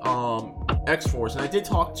homie X-Force, and I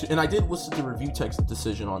did listen to Review Tech's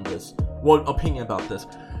decision on this, opinion about this.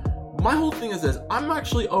 My whole thing is this: I'm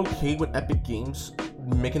actually okay with Epic Games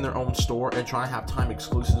making their own store and trying to have time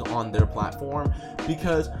exclusives on their platform,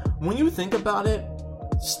 because when you think about it,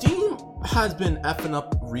 Steam has been effing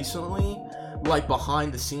up recently, like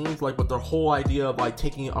behind the scenes, like with their whole idea of like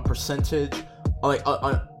taking a percentage, like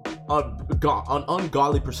an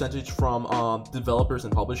ungodly percentage from developers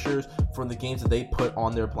and publishers from the games that they put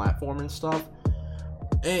on their platform and stuff.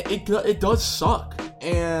 And it does suck,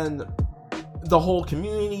 and the whole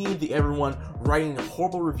community, everyone writing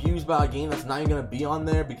horrible reviews about a game that's not even gonna be on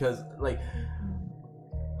there, because like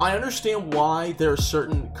I understand why there are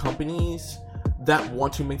certain companies that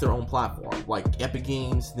want to make their own platform, like Epic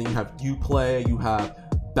Games. Then you have Uplay, you have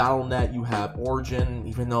Battle.net, you have Origin,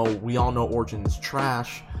 even though we all know Origin is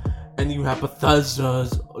trash, and you have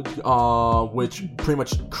Bethesda's, which pretty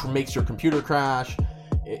much makes your computer crash.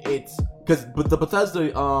 It's because the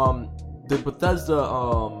Bethesda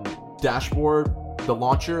dashboard, the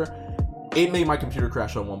launcher, it made my computer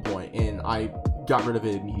crash at one point, and I got rid of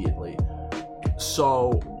it immediately.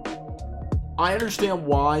 So I understand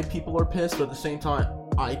why people are pissed, but at the same time,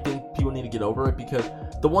 I think people need to get over it, because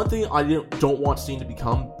the one thing I don't want Steam to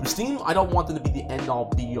become, I don't want them to be the end-all,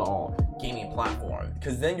 be-all gaming platform,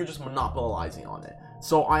 because then you're just monopolizing on it.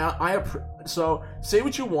 So so say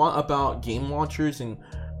what you want about game launchers and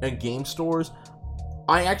game stores.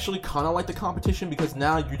 I actually kind of like the competition, because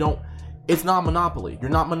now it's not a monopoly.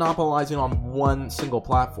 You're not monopolizing on one single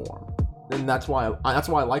platform, and that's why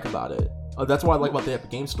I like about it. That's what I like about the Epic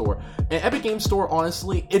Games Store. And Epic Games Store,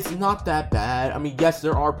 honestly, it's not that bad. I mean, yes,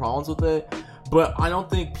 there are problems with it, but I don't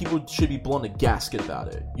think people should be blown a gasket about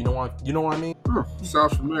it. You know what I mean?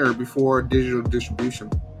 Sounds familiar before digital distribution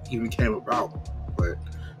even came about. But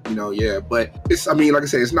but it's, I mean, like I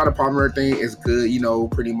said, it's not a primary thing. It's good,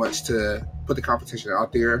 pretty much to put the competition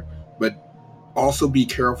out there, but also be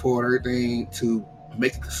careful and everything to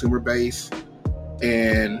make the consumer base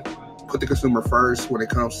and put the consumer first when it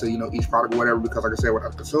comes to each product or whatever, because like I said,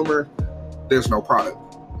 without the consumer there's no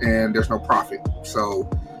product and there's no profit. So,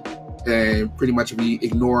 and pretty much if we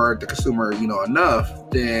ignore the consumer enough,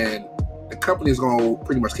 then the company is going to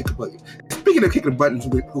pretty much kick the bucket. Speaking of kicking the buttons,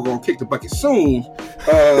 we're going to kick the bucket soon.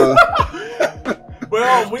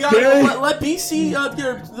 Well, we got to let BC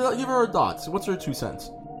give her thoughts. What's her 2 cents?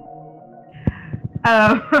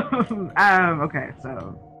 Okay,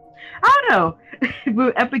 so I don't know.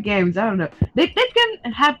 With Epic Games, I don't know. They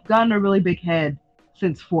have gotten a really big head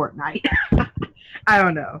since Fortnite. I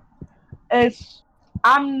don't know.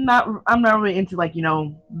 I'm not really into like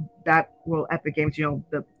Epic Games,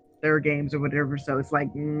 their games or whatever. So it's like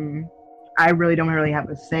I really don't really have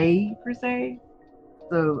a say per se.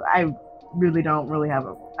 So I really don't really have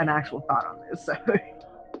an actual thought on this. So.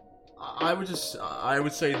 I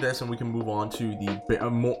would say this, and we can move on to the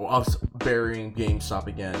us burying GameStop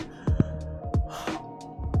again.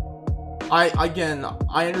 I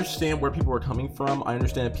understand where people are coming from. I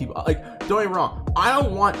understand that people, like, don't get me wrong, I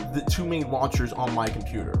don't want the too many launchers on my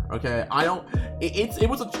computer. Okay, I don't.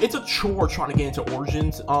 It's a chore trying to get into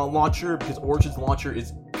Origin's launcher, because Origin's launcher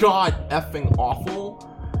is god effing awful.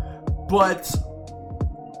 But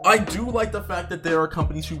I do like the fact that there are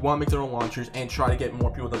companies who want to make their own launchers and try to get more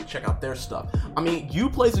people to check out their stuff. I mean,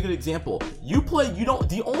 Uplay is a good example.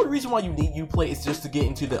 The only reason why you need Uplay is just to get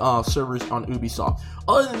into the servers on Ubisoft.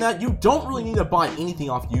 Other than that, you don't really need to buy anything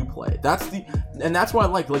off Uplay. That's why I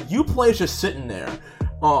like Uplay is just sitting there.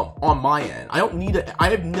 on my end. I don't need it. I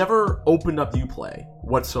have never opened up Uplay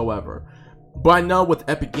whatsoever. But I know with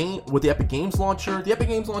the Epic Games launcher, the Epic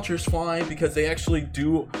Games launcher is fine because they actually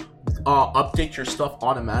do update your stuff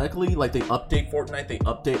automatically. Like, they update Fortnite, they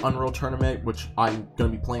update Unreal Tournament, which I'm gonna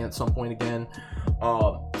be playing at some point again.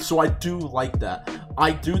 So I do like that.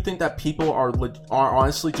 I do think that people are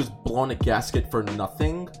honestly just blowing a gasket for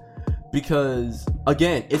nothing, because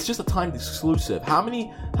again, it's just a timed exclusive. How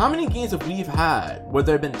many games have we had where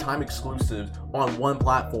there have been time exclusives on one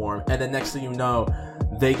platform, and then next thing you know,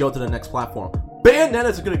 they go to the next platform? Bayonetta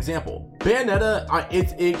is a good example. Bayonetta,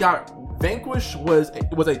 it got Vanquish was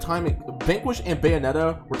a time. Vanquish and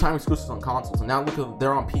Bayonetta were time exclusives on consoles, and now look at,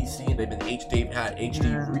 they're on PC and they've had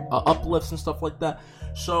HD uplifts and stuff like that.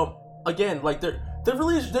 So again, like there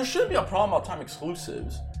shouldn't be a problem about time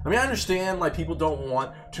exclusives. I mean, I understand like people don't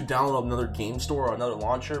want to download another game store or another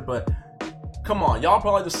launcher, but come on, y'all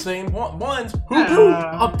probably the same ones who do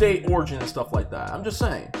update Origin and stuff like that. I'm just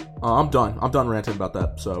saying. I'm done ranting about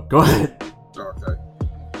that. So go ahead. Okay.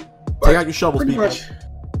 Take out your shovels, people.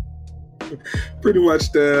 Pretty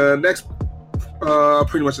much the next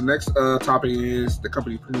topic is the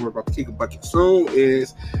company pretty much about to kick a bucket soon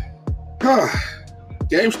is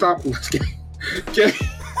GameStop.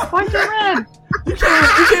 Why you red? You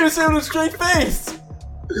can't even say it with a straight face.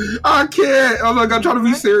 I can't. I'm trying to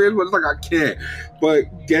be serious, but it's like I can't. But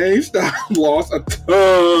GameStop lost a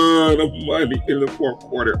ton of money in the fourth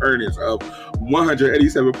quarter, earnings of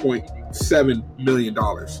 $187.7 million.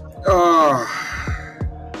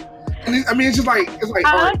 And it's just like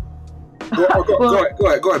all right. Go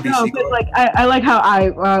ahead, BC. No, like I like how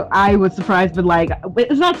I was surprised, but like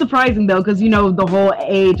it's not surprising though, because the whole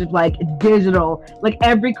age of like digital, like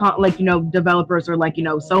every developers are like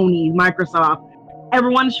Sony, Microsoft,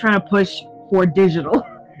 everyone's trying to push for digital.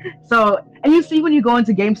 So, and you see when you go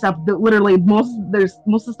into GameStop, literally most of the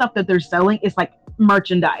stuff that they're selling is like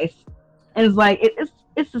merchandise, and it's like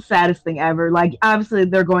it's the saddest thing ever. Like, obviously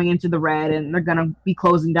they're going into the red and they're gonna be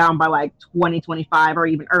closing down by like 2025 or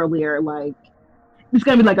even earlier. Like, it's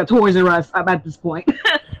gonna be like a Toys R Us at this point.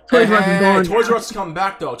 Toys R Us is coming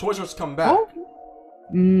back though. Toys R Us is coming back. Oh.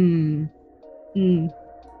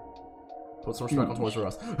 Put some respect on Toys R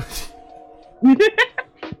Us.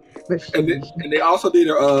 And they also did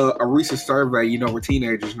a recent survey, where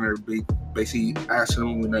teenagers and everybody basically asked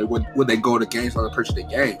them would they go to GameStop to purchase their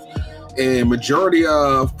games. And majority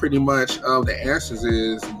of pretty much of the answers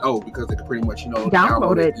is no, because they can pretty much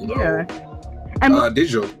download it, and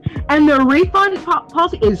digital. And the refund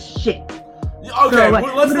policy is shit. Okay, so,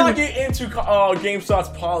 like, let's not get into GameStop's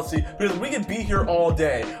policy, because we can be here all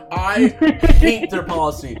day. I hate their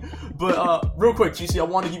policy. But real quick, GC, I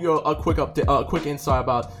want to give you a quick update, quick insight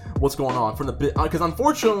about what's going on from the bit, because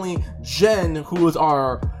unfortunately, Jen, who is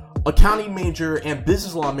our accounting major and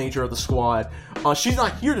business law major of the squad, she's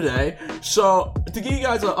not here today. So to give you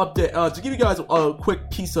guys an update, to give you guys a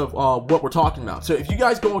quick piece of what we're talking about. So if you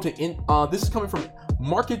guys go to this is coming from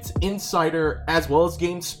Markets Insider as well as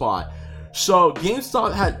GameSpot. So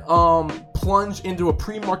GameStop had plunged into a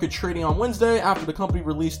pre-market trading on Wednesday after the company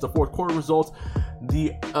released the fourth quarter results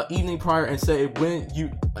the evening prior and said when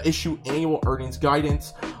you issue annual earnings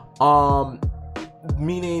guidance,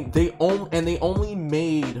 meaning they only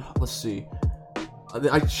made, let's see,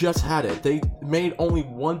 I just had it. They made only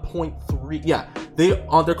 1.3. Yeah,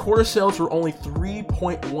 their quarter sales were only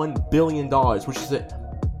 $3.1 billion,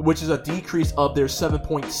 which is a decrease of their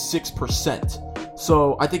 7.6%.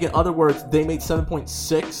 So I think in other words, they made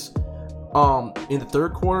 7.6 in the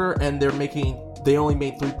third quarter, and they only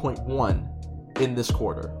made 3.1 in this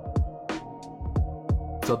quarter.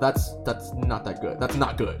 So that's not that good. That's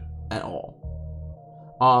not good at all.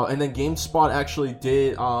 And then GameSpot actually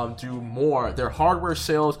did do more. Their hardware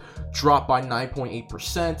sales dropped by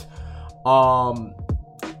 9.8%.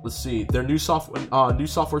 Let's see. Their new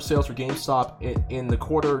software sales for GameStop in the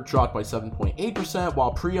quarter dropped by 7.8%,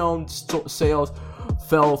 while pre-owned sales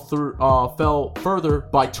fell further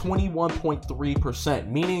by 21.3%.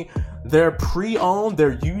 Meaning their pre-owned,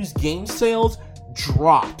 their used game sales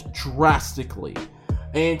dropped drastically.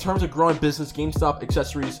 And in terms of growing business, GameStop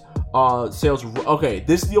accessories sales. Okay,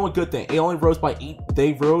 this is the only good thing. It only rose by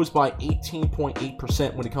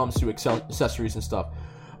 18.8% when it comes to accessories and stuff.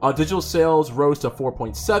 Digital sales rose to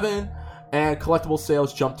 4.7%, and collectible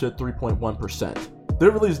sales jumped to 3.1%.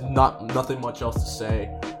 There really is nothing much else to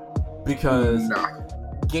say, because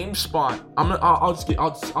GameSpot.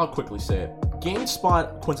 I'll quickly say it.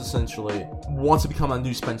 GameSpot quintessentially wants to become a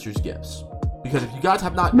new Spencer's Gifts, because if you guys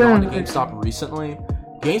have not gone to GameStop recently,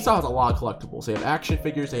 GameStop has a lot of collectibles. They have action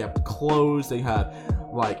figures, they have clothes, they have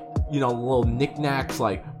like little knickknacks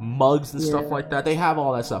like mugs and stuff like that. They have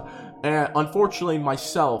all that stuff. And unfortunately,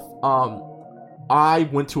 myself, I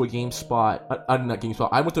went to a GameSpot. Not GameSpot.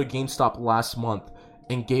 I went to a GameStop last month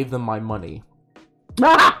and gave them my money.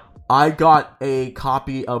 I got a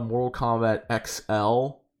copy of Mortal Kombat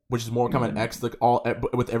XL, which is Mortal Kombat X, like all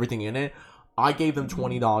with everything in it. I gave them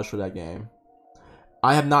 $20 for that game.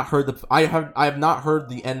 I have not heard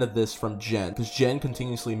the end of this from Jen, because Jen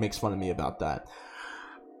continuously makes fun of me about that.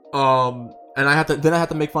 And I have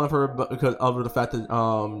to make fun of her because of the fact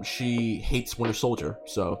that she hates Winter Soldier.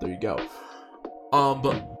 So there you go.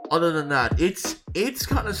 But other than that, it's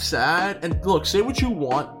kind of sad. And look, say what you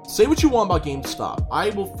want about GameStop. I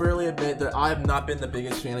will fairly admit that I have not been the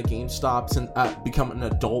biggest fan of GameStop since becoming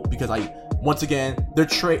an adult, because once again,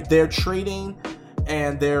 their trading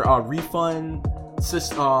and their refund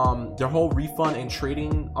system, their whole refund and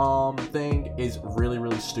trading thing is really,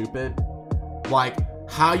 really stupid. Like,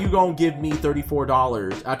 how you gonna give me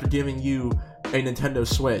 $34 after giving you a Nintendo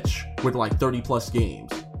Switch with like 30 plus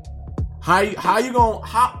games? How you gonna,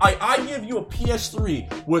 I give you a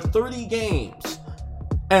PS3 with 30 games,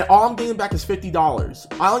 and all I'm getting back is $50.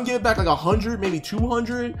 I only give back like 100, maybe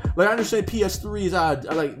 200. Like, I understand PS3 is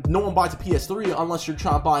like, no one buys a PS3 unless you're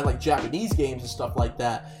trying to buy like Japanese games and stuff like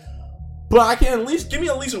that. But I can give me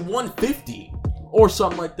at least a 150 or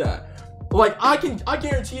something like that. Like, I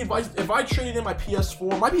guarantee if I traded in my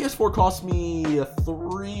PS4 cost me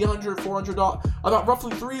 $400, about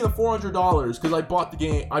roughly $300 to $400, because I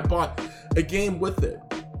bought a game with it.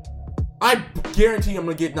 I guarantee I'm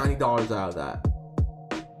gonna get $90 out of that.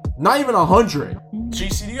 Not even 100.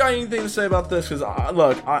 GC, do you got anything to say about this? Because I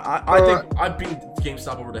think I beat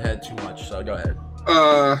GameStop over the head too much. So go ahead.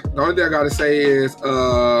 The only thing I gotta say is,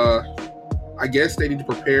 I guess they need to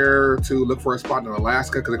prepare to look for a spot in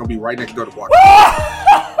Alaska, because they're gonna be right next door to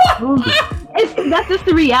Guatemala. That's just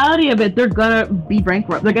the reality of it. They're gonna be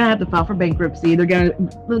bankrupt. They're gonna have to file for bankruptcy. They're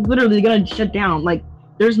literally gonna shut down. Like,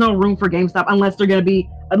 there's no room for GameStop unless they're gonna be,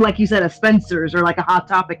 like you said, a Spencer's or like a Hot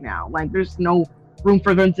Topic now. Like, there's no room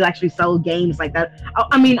for them to actually sell games like that.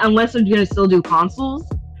 I mean, unless they're gonna still do consoles.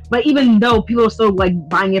 But even though people are still like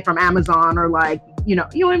buying it from Amazon or like, you know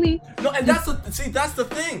what I mean? No, and that's the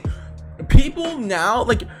thing. People now,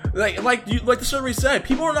 like the survey said,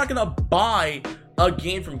 people are not gonna buy a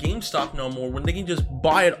game from GameStop no more when they can just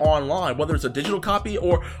buy it online, whether it's a digital copy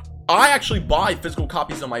or I actually buy physical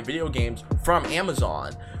copies of my video games from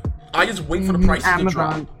Amazon. I just wait for the prices to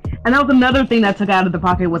drop. And that was another thing that took out of the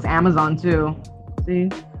pocket was Amazon too. See?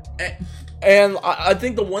 And I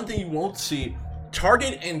think the one thing you won't see,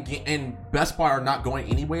 Target and Best Buy are not going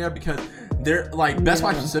anywhere, because they're like Best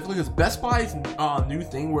Buy specifically, because Best Buy's new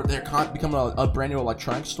thing where they're becoming a brand new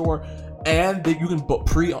electronics store, and you can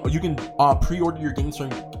pre-order your games from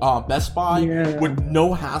Best Buy with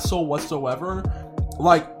no hassle whatsoever.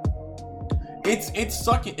 Like, it's gonna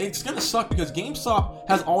suck, because GameStop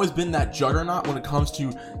has always been that juggernaut when it comes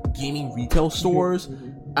to gaming retail stores.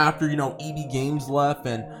 After EB Games left,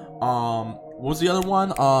 and what was the other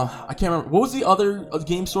one? I can't remember. What was the other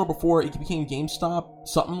game store before it became GameStop?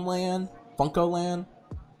 Something Land? Funko Land?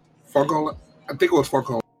 Funko. I think it was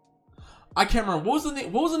Funko. I can't remember. What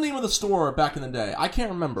was the name of the store back in the day? I can't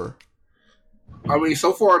remember. I mean,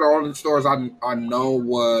 so far the only stores I know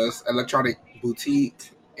was Electronic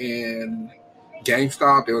Boutique and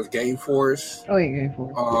GameStop. There was Game Force. Oh yeah, Game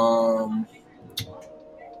Force.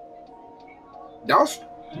 That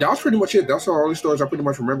was pretty much it. That's the only stores I pretty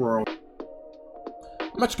much remember on.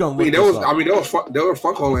 I'm not gonna look there was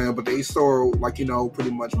Funko Land, but they store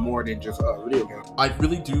pretty much more than just video games. I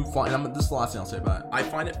really do find, and this is the last thing I'll say about it. I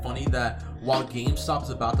find it funny that while GameStop is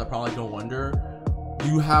about to probably go under,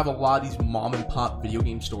 you have a lot of these mom and pop video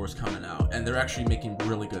game stores coming out, and they're actually making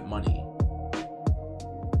really good money.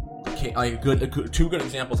 Okay, two good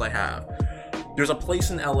examples I have. There's a place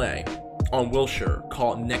in LA on Wilshire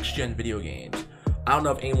called Next Gen Video Games. I don't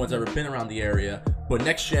know if anyone's ever been around the area, but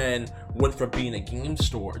Next Gen went from being a game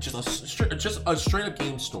store, just a straight up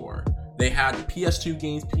game store. They had the PS2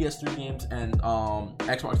 games, PS3 games, and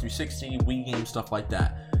Xbox 360, Wii games, stuff like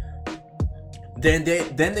that. Then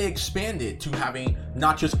they expanded to having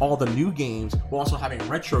not just all the new games, but also having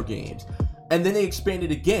retro games. And then they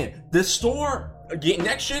expanded again. The store,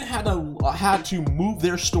 Next Gen had to move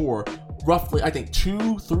their store roughly, I think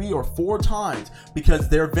 2, 3, or 4 times, because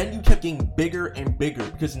their venue kept getting bigger and bigger,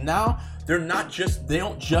 because now they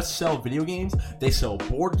don't just sell video games, they sell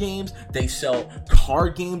board games, they sell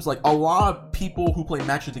card games. Like, a lot of people who play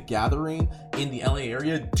Magic the Gathering in the LA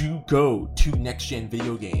area do go to Next Gen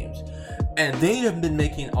Video Games. and they have been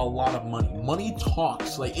making a lot of money. Money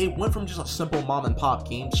talks. Like, it went from just a simple mom and pop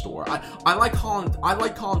game store. I like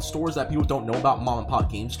calling stores that people don't know about mom and pop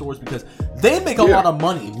game stores because they make a lot of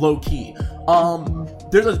money, low key.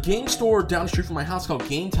 There's a game store down the street from my house called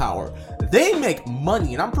Game Tower. They make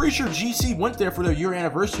money, and I'm pretty sure GC went there for their year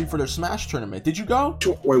anniversary for their Smash tournament. Did you go?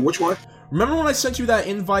 Wait, which one? Remember when I sent you that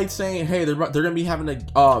invite saying, "Hey, they're gonna be having a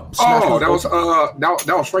Smash"? Oh, that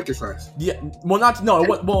was Frankenstein's. Yeah, well, I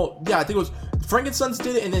think it was Frankenstein's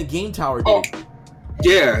did it, and then Game Tower did. Oh,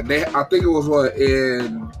 yeah, I think it was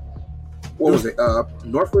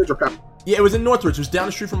Northridge or Pat? Yeah, it was in Northridge. It was down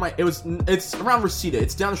the street from my. It's around Reseda.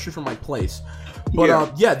 It's down the street from my place.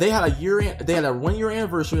 But they had a 1 year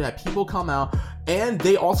anniversary. They had people come out, and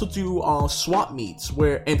they also do swap meets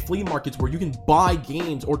and flea markets where you can buy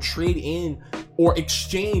games or trade in or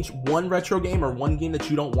exchange one retro game or one game that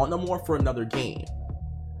you don't want no more for another game.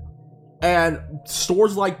 And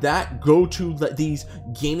stores like that go to these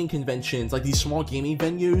gaming conventions, like these small gaming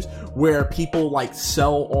venues where people like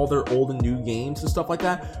sell all their old and new games and stuff like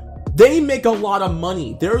that. They make a lot of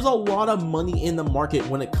money. There's a lot of money in the market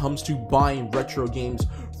when it comes to buying retro games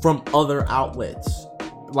from other outlets,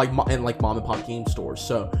 like mom and pop game stores.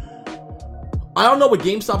 So I don't know what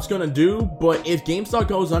GameStop's gonna do, but if GameStop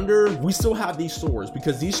goes under, we still have these stores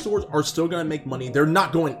because these stores are still gonna make money. They're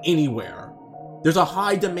not going anywhere. There's a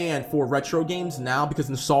high demand for retro games now because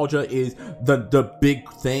nostalgia is the big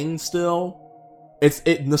thing still.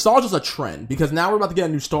 Nostalgia's a trend because now we're about to get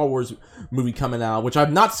a new Star Wars movie coming out, which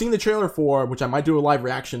I've not seen the trailer for, which I might do a live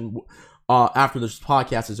reaction after this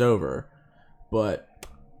podcast is over. But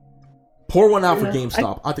pour one out for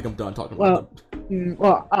GameStop. I think I'm done talking about them.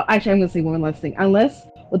 Actually, I'm gonna say one last thing. Unless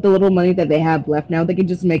with the little money that they have left now, they can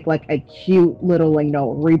just make like a cute little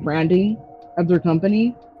rebranding of their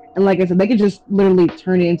company. And like I said, they could just literally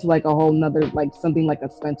turn it into like a whole nother something like a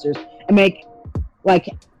Spencer's and make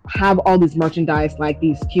have all these merchandise, like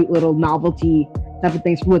these cute little novelty type of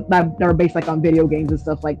things that are based on video games and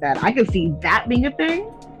stuff like that. I could see that being a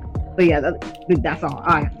thing. But yeah, that's all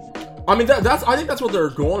I have to say. I mean, I think that's what they're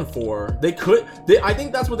going for. I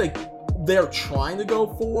think that's what they're trying to go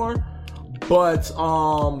for, but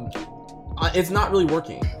it's not really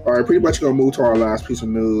working. All right, pretty much gonna move to our last piece of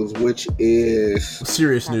news, which is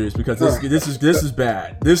serious news because this is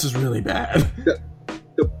bad. This is really bad.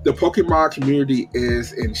 The Pokemon community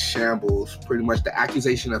is in shambles. Pretty much the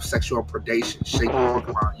accusation of sexual predation shaking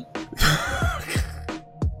Pokemon.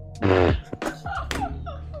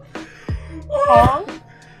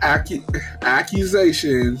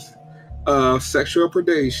 Accusations of sexual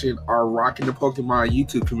predation are rocking the Pokemon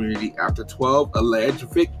YouTube community after 12 alleged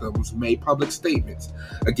victims made public statements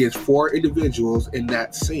against 4 individuals in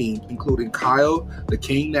that scene, including Kyle, the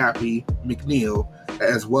King Nappy, McNeil,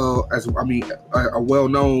 as well as a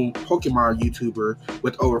well-known Pokemon YouTuber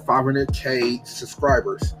with over 500k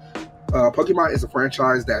subscribers. Pokemon is a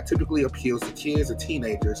franchise that typically appeals to kids and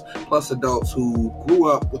teenagers, plus adults who grew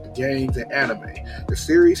up with the games and anime. The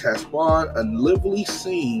series has spawned a lively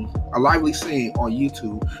scene on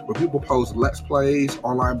YouTube where people post let's plays,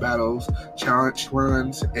 online battles, challenge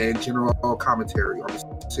runs, and general commentary on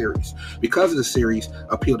the series. Because of the series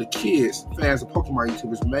appeal to kids, fans of Pokemon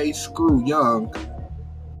YouTubers may screw.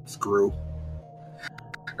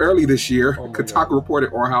 Early this year, Kotaku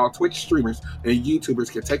reported on how Twitch streamers and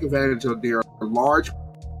YouTubers can take advantage of their large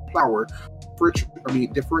power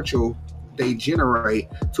differential they generate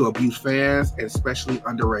to abuse fans, and especially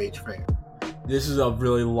underage fans. This is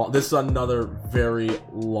another very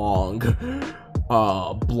long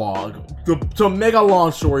blog. To make a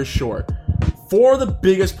long story short, 4 of the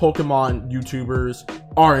biggest Pokemon YouTubers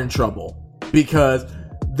are in trouble because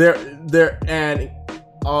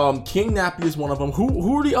King Nappy is one of them.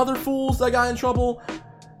 Who are the other fools that got in trouble?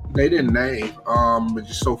 They didn't name. But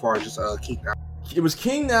just so far, just King Nappy. It was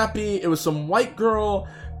King Nappy. It was some white girl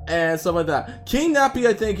and stuff like that. King Nappy,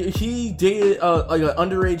 I think he dated like an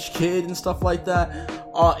underage kid and stuff like that.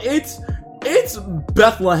 It's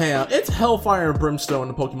Bethlehem. It's hellfire and brimstone in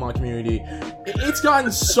the Pokemon community. It's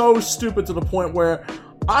gotten so stupid to the point where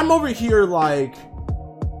I'm over here like,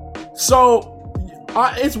 so.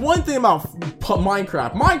 It's one thing about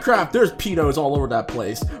Minecraft. Minecraft, there's pedos all over that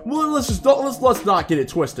place. Well, let's not get it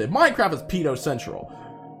twisted. Minecraft is pedo central.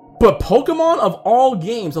 But Pokemon, of all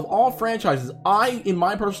games, of all franchises, I, in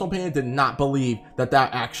my personal opinion, did not believe that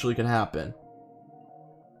actually could happen.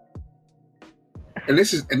 And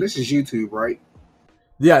this is YouTube, right?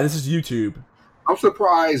 Yeah, this is YouTube. I'm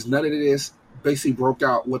surprised none of this basically broke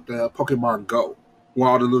out with the Pokemon Go.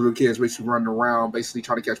 while the little kids basically running around, basically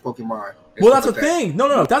trying to catch Pokemon. Well, that's the thing.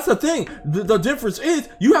 No, that's the thing. The difference is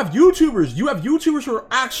you have YouTubers. You have YouTubers who are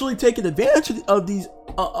actually taking advantage of these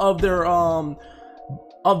of their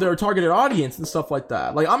targeted audience and stuff like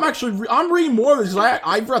that. Like I'm reading more of this because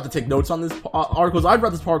I've had to take notes on this articles. I've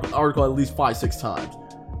read this article at least 5-6 times.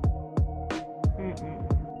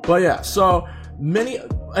 But yeah, so many,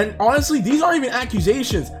 and honestly, these aren't even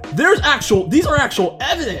accusations. These are actual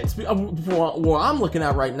evidence for what I'm looking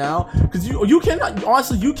at right now. Because you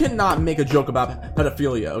cannot make a joke about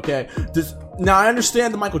pedophilia. Okay, now I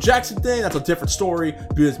understand the Michael Jackson thing. That's a different story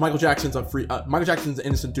because Michael Jackson's an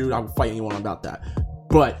innocent dude. I would fight anyone about that.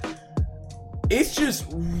 But it's just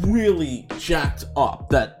really jacked up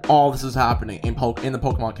that all this is happening in the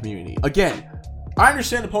Pokemon community. Again, I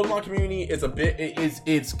understand the Pokemon community is it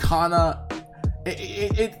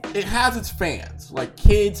has its fans, like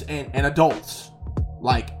kids and adults,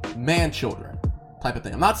 like man-children type of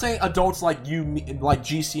thing. I'm not saying adults like you, like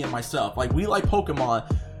GC and myself. Like, we like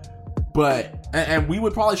Pokemon, but and we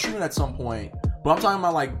would probably stream it at some point. But I'm talking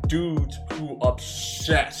about like dudes who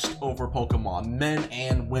obsessed over Pokemon, men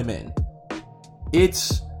and women.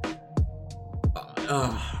 It's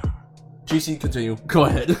GC, continue. Go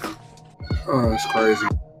ahead. Oh, it's crazy.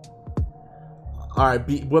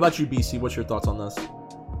 Alright, what about you, BC? What's your thoughts on this?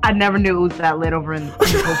 I never knew it was that lit over in the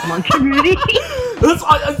Pokemon community. That's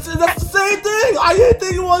the same thing! I didn't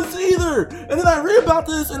think it was either! And then I read about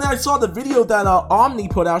this, and then I saw the video that Omni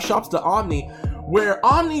put out, Shops to Omni, where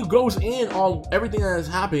Omni goes in on everything that is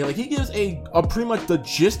happening. Like, he gives a pretty much the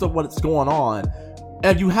gist of what's going on. And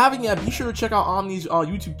if you haven't yet, be sure to check out Omni's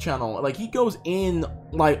YouTube channel. Like, he goes in,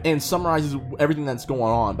 like, and summarizes everything that's going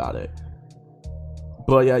on about it.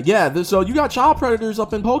 But yeah, so you got child predators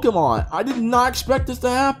up in Pokemon. I did not expect this to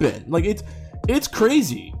happen. Like, it's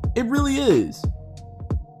crazy. It really is.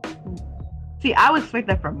 See, I would expect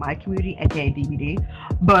that from my community, aka DVD,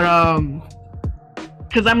 but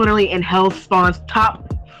because I'm literally in Hellspawn's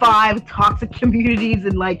top 5 toxic communities,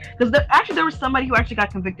 and like, because there was somebody who actually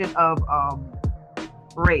got convicted of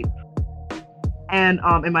rape, and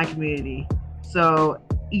in my community. So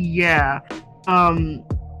yeah,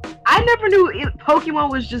 I never knew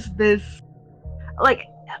Pokemon was just this. Like,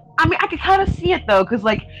 I mean, I could kind of see it though, because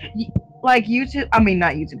like YouTube. I mean,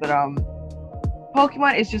 not YouTube, but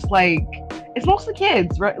Pokemon is just like, it's mostly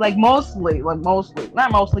kids, right? Like mostly,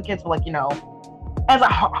 not mostly kids, but like, you know, as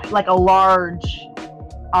a large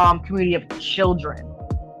community of children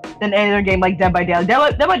than any other game like Dead by Daylight.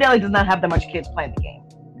 Dead by Daylight does not have that much kids playing the game.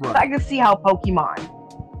 Right. So I can see how Pokemon,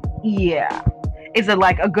 yeah, is it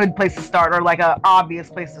like a good place to start, or like a obvious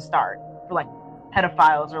place to start for like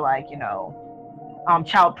pedophiles, or like, you know,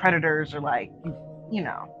 child predators, or like, you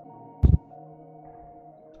know.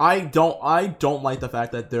 I don't like the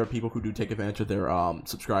fact that there are people who do take advantage of their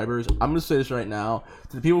subscribers. I'm gonna say this right now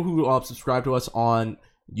to the people who subscribe to us on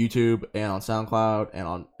YouTube and on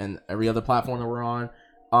SoundCloud and every other platform that we're on.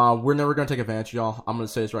 We're never gonna take advantage of y'all. I'm gonna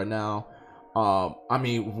say this right now. I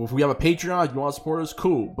mean, if we have a Patreon, you want to support us,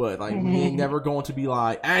 cool. But like, we ain't never going to be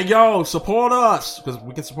like, hey, yo, support us, because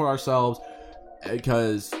we can support ourselves,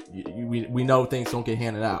 because we know things don't get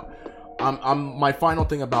handed out. My final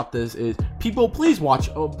thing about this is, people, please watch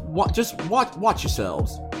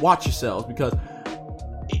yourselves, because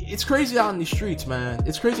it's crazy out in these streets, man.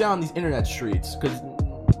 It's crazy out in these internet streets, because,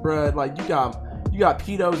 bruh, like, you got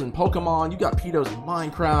Pedos and Pokemon, you got Pedos in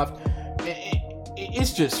Minecraft.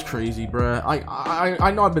 It's just crazy, bruh.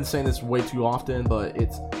 I know I've been saying this way too often, but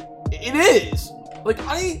it is. Like,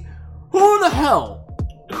 who the hell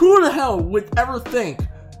would ever think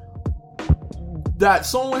that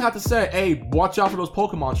someone would have to say, hey, watch out for those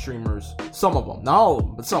Pokemon streamers? Some of them, not all of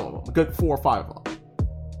them, but some of them, a good 4 or 5 of them.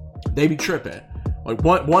 They be tripping. Like,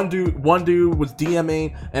 one dude was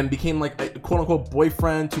DMing and became like a quote-unquote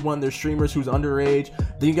boyfriend to one of their streamers who's underage.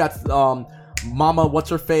 Then you got Mama,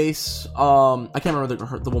 what's her face? I can't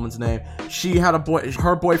remember the woman's name. She had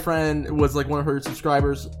her boyfriend was like one of her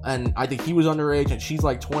subscribers, and I think he was underage, and she's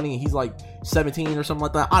like 20 and he's like 17 or something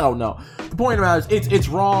like that. I don't know. The point of it is, it's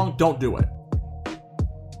wrong. Don't do it.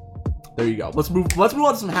 There you go. Let's move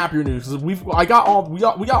on to some happier news, because we got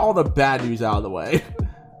all the bad news out of the way.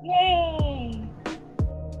 Yay!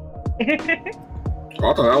 I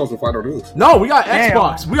thought that was the final news. No, we got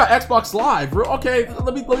Xbox. We got Xbox Live. Okay,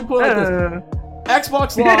 let me put it like this.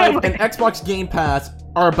 Xbox Live and Xbox Game Pass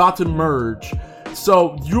are about to merge.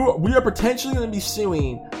 So we are potentially going to be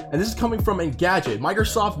suing, and this is coming from Engadget.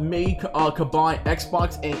 Microsoft may combine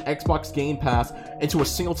Xbox and Xbox Game Pass into a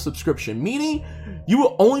single subscription, meaning you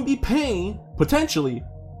will only be paying, potentially,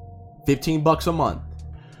 $15 a month.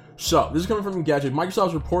 So, this is coming from Engadget. Microsoft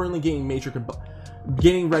is reportedly getting major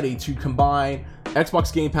getting ready to combine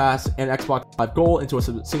Xbox Game Pass and Xbox Live Gold into a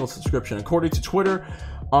single subscription. According to Twitter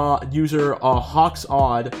user Hawks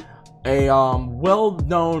Odd, a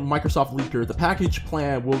well-known Microsoft leaker, the package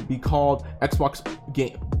plan will be called Xbox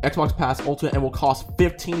Pass Ultimate and will cost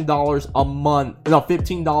 $15 a month. No,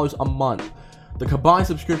 $15 a month. The combined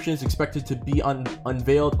subscription is expected to be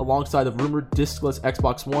unveiled alongside the rumored discless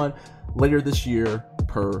Xbox One later this year,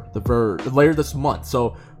 per The Verge. Later this month.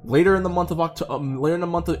 So later in the month of later in the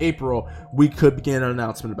month of April, we could begin an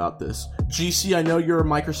announcement about this. GC, I know you're a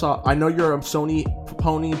Sony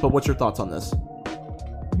pony, but what's your thoughts on this?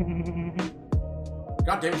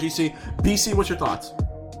 God damn it, GC. BC, what's your thoughts?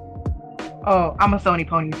 Oh, I'm a Sony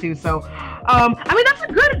pony too, so I mean that's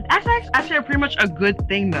actually pretty much a good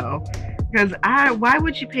thing though. Because why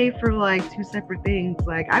would you pay for like two separate things?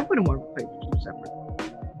 Like I wouldn't want to pay for two separate.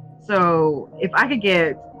 So if I could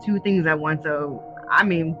get two things at once, so I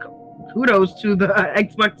mean, kudos to the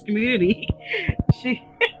Xbox community.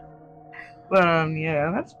 But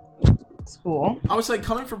yeah, that's cool. I would say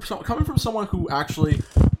coming from someone who actually,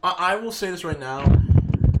 I will say this right now.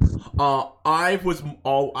 I was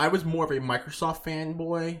more of a Microsoft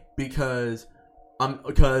fanboy because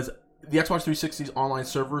the Xbox 360's online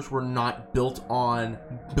servers were not built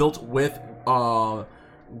with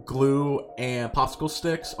glue and popsicle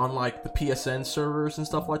sticks, unlike the PSN servers and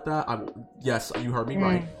stuff like that. Yes, you heard me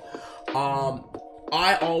right.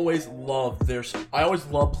 I always loved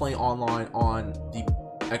playing online on the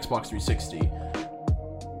Xbox 360.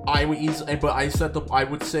 I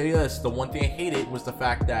would say this: the one thing I hated was the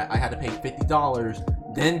fact that I had to pay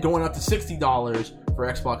 $50, then going up to $60 for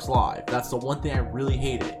Xbox Live. That's the one thing I really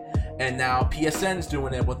hated. And now PSN's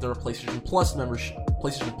doing it with their PlayStation Plus membership,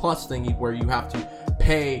 PlayStation Plus thingy, where you have to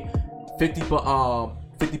pay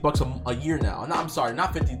 $50 a year now. No, I'm sorry,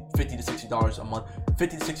 not $50 to $60 a month, $50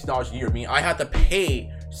 to $60 a year. I mean, I had to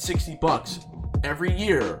pay $60 every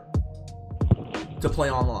year to play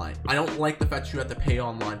online. I don't like the fact you have to pay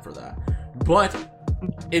online for that. But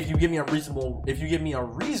if you give me a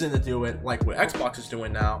reason to do it, like what Xbox is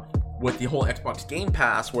doing now with the whole Xbox Game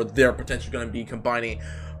Pass, where they're potentially going to be combining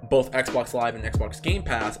both Xbox Live and Xbox Game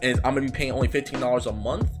Pass, and I'm going to be paying only $15 a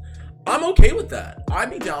month, I'm okay with that. I'd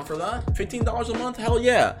be down for that. $15 a month? Hell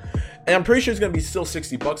yeah. And I'm pretty sure it's going to be still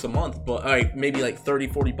 $60 a month, but maybe like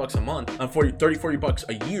 $30-40 a month, $30-40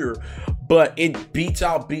 a year, but it beats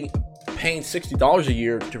out paying $60 a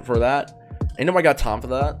year for that. Ain't nobody got time for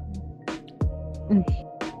that.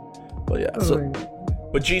 But yeah,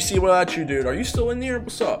 but GC, what about you, dude? Are you still in here?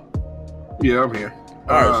 What's up? Yeah, I'm here.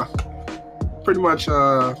 Alright. Pretty much,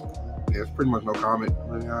 it's pretty much no comment.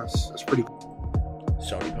 It's pretty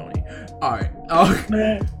Sony pony. Alright.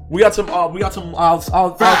 We got some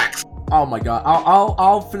facts. Oh my god.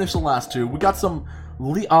 I'll finish the last two. We got some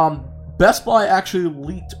Best Buy actually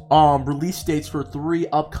leaked release dates for 3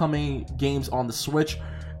 upcoming games on the Switch,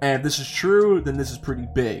 and if this is true, then this is pretty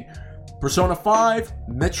big. Persona 5,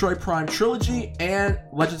 Metroid Prime Trilogy, and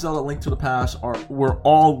Legend of Zelda: Link to the Past were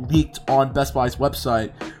all leaked on Best Buy's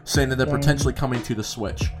website, saying that they're potentially coming to the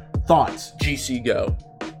Switch. Thoughts? GC, go.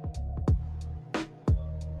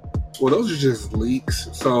 Well, those are just leaks,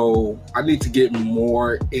 so I need to get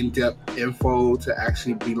more in-depth info to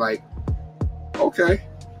actually be like, okay.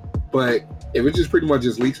 But if it's just pretty much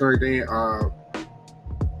just leaks or anything,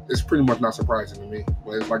 it's pretty much not surprising to me.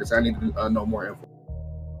 But it's like I said, I need to know more info.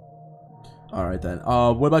 All right then.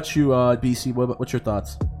 What about you, BC? What's your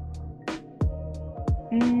thoughts?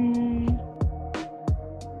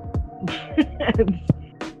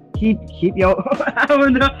 keep your. I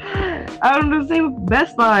don't know. Say with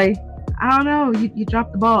Best Buy. I don't know. You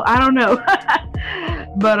dropped the ball. I don't know.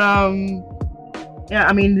 But yeah.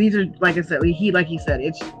 I mean, these are like I said. Like he said,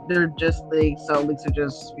 they're just leaks. So leaks are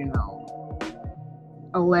just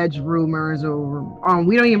alleged rumors, or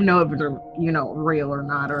we don't even know if they're real or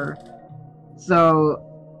not, or. So,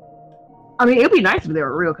 I mean, it'd be nice if they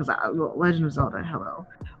were real, because Legend of Zelda, hello.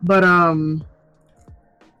 But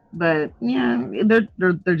yeah,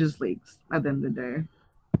 they're just leaks at the end of the day.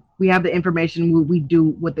 We have the information. We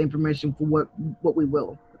do with the information for what we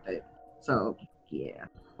will with it. So, yeah.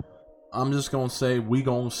 I'm just gonna say we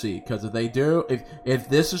gonna see, because if they do, if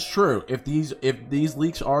this is true, if these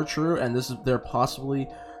leaks are true, and they're possibly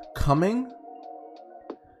coming.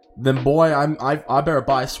 Then boy, I better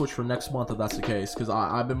buy a Switch for next month if that's the case, because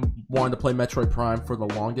I've been wanting to play Metroid Prime for the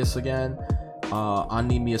longest again. I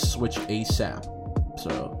need me a Switch ASAP.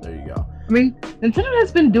 So there you go. I mean, Nintendo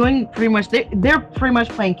has been doing pretty much. They're pretty much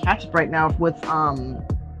playing catch up right now with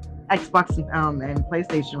Xbox and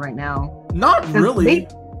PlayStation right now. Not really.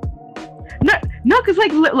 No, because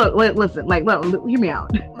like, look, listen, like, look, hear me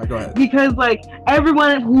out. All right, go ahead. Because like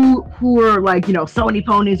everyone who are like, you know, Sony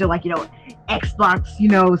ponies or like, you know, Xbox, you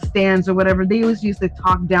know, stands or whatever, they always used to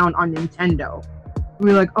talk down on Nintendo.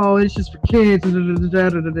 We're like, oh, it's just for kids,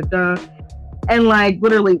 and like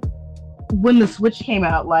literally, when the Switch came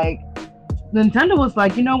out, like Nintendo was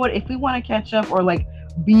like, you know what, if we want to catch up or like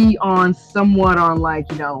be on somewhat on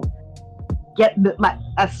like, you know, get the, like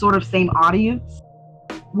a sort of same audience,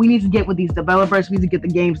 we need to get with these developers. We need to get the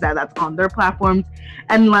games that's on their platforms,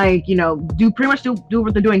 and like, you know, do what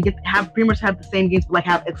they're doing. Have the same games, but like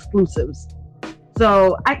have exclusives.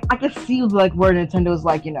 So I can see like where Nintendo's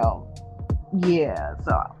like, you know, yeah.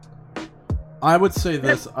 So I would say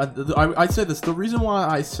this. I'd say this. The reason why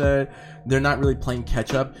I said they're not really playing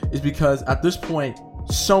catch up is because at this point,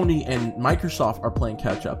 Sony and Microsoft are playing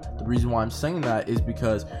catch up. The reason why I'm saying that is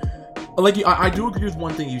because, like, I do agree with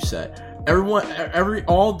one thing you said. Everyone,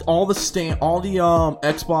 all the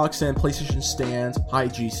Xbox and PlayStation stands, hi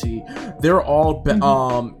GC, they're all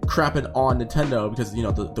crapping on Nintendo because, you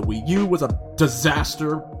know, the Wii U was a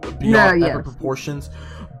disaster beyond ever proportions.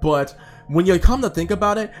 But when you come to think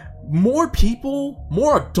about it, more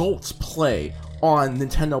adults play on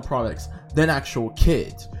Nintendo products than actual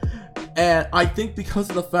kids. And I think because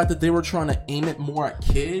of the fact that they were trying to aim it more at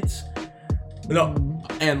kids, you know,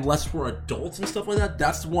 and less for adults and stuff like that,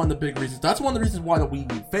 that's one of the big reasons. That's one of the reasons why the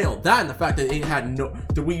Wii U failed. That and the fact that the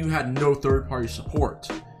Wii U had no third-party support.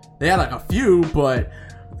 They had like a few, but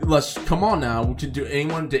come on now. Did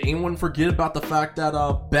anyone forget about the fact that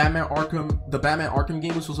the Batman Arkham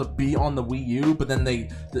game was supposed to be on the Wii U, but then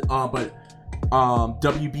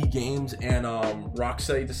WB Games and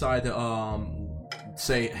Rocksteady decided to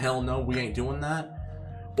say, hell no, we ain't doing that.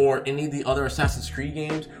 Or any of the other Assassin's Creed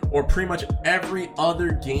games, or pretty much every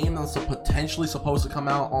other game that was potentially supposed to come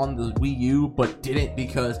out on the Wii U, but didn't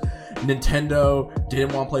because Nintendo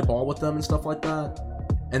didn't want to play ball with them and stuff like that.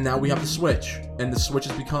 And now we have the Switch, and the Switch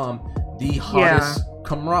has become the hottest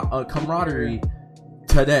camaraderie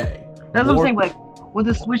today. That's what I'm saying. Like with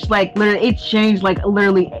the Switch, like literally, it changed. Like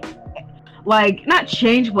literally, like not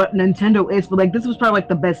changed what Nintendo is, but like this was probably like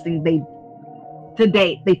the best thing they've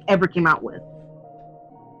ever came out with.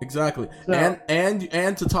 Exactly. So,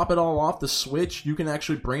 and to top it all off, the Switch, you can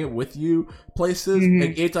actually bring it with you places.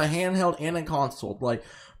 Like, it's a handheld and a console. Like,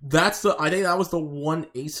 I think that was the one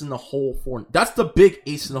ace in the hole that's the big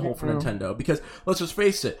ace in the hole for Nintendo. Because let's just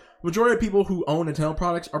face it, majority of people who own Nintendo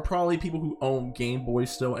products are probably people who own Game Boys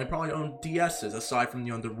still and probably own DSs aside from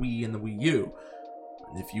the Wii and the Wii U.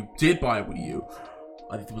 And if you did buy a Wii U,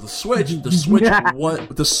 I think with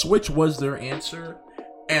the Switch was their answer.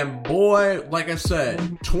 And boy, like I said,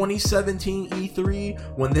 2017 E3,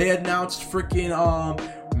 when they announced freaking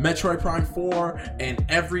Metroid Prime 4 and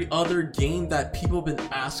every other game that people have been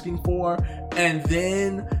asking for, and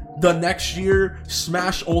then the next year,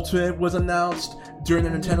 Smash Ultimate was announced during the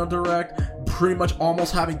Nintendo Direct, pretty much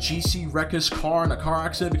almost having GC wreck his car in a car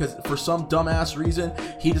accident because for some dumbass reason,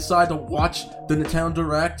 he decided to watch the Nintendo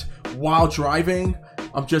Direct while driving.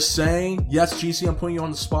 I'm just saying, yes, GC, I'm putting you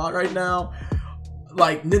on the spot right now.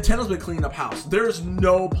 Like, Nintendo's been cleaning up house. There's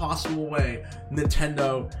no possible way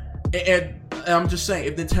Nintendo, and I'm just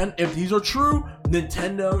saying, if these are true,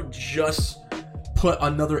 Nintendo just put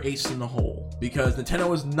another ace in the hole, because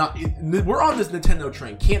Nintendo is not. We're on this Nintendo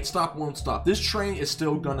train. Can't stop, won't stop. This train is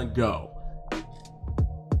still gonna go.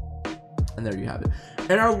 And there you have it.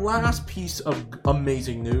 And our last piece of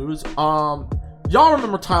amazing news. Y'all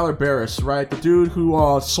remember Tyler Barris, right? The dude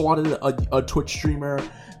who swatted a Twitch streamer.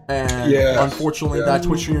 And unfortunately, that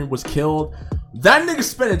Twitch streamer was killed. That nigga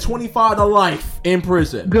spending 25 to life in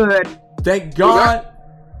prison. Good. Thank God.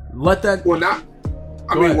 Not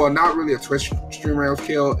really a Twitch streamer that was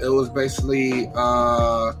killed. It was basically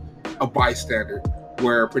a bystander.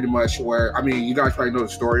 You guys probably know the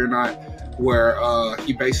story or not, where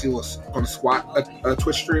he basically was going to swat a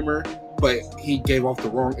Twitch streamer, but he gave off the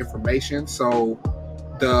wrong information. So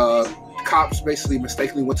the cops basically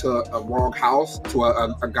mistakenly went to a wrong house to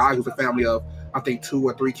a guy who's a family of, I think, 2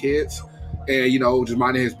 or 3 kids, and just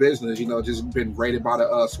minding his business, just been raided by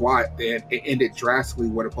the SWAT, and it ended drastically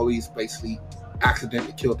where the police basically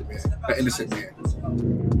accidentally killed the man, an innocent man.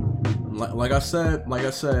 Like I said,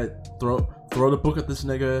 throw the book at this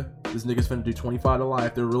nigga. This nigga's finna do 25 to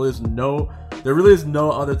life. There really is no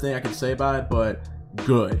other thing I can say about it, but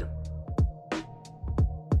good.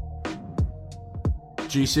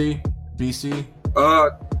 GC. BC?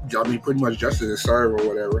 Pretty much justice is served or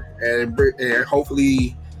whatever, and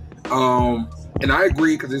hopefully, and I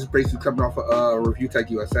agree because this is basically coming off of Review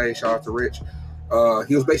Tech USA. Shout out to Rich.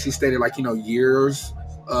 He was basically stating years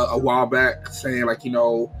a while back, saying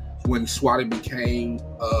when swatting became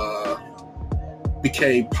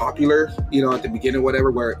popular, you know, at the beginning,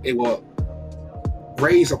 whatever, where it will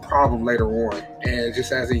raise a problem later on. And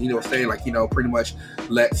just as you know, saying like, you know, pretty much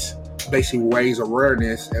let's basically raise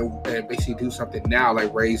awareness and basically do something now,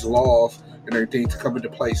 like raise laws and everything to come into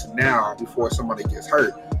place now before somebody gets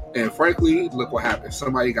hurt. And frankly, look what happened.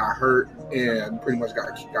 Somebody got hurt and pretty much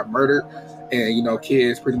got murdered. And, you know,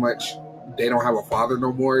 kids pretty much, they don't have a father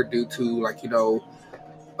no more due to, like, you know,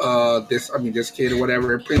 this kid or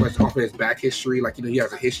whatever, pretty much off of his back history. Like, you know, he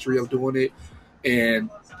has a history of doing it. And,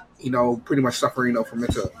 you know, pretty much suffering, you know, from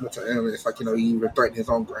mental illness. Like, you know, he even threatened his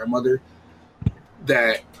own grandmother.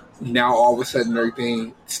 That now all of a sudden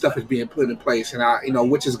everything, stuff is being put in place. And I, you know,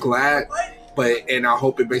 which is glad. And I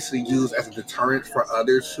hope it basically used as a deterrent for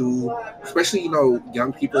others who, especially, you know,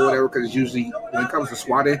 young people or whatever, because usually when it comes to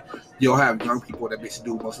swatting, you'll have young people that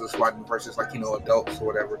basically do most of the swatting versus, like, you know, adults or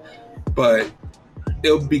whatever. But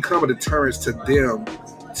it'll become a deterrent to them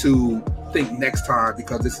to think next time,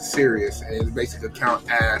 because this is serious and it's basically count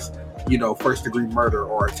as, you know, first-degree murder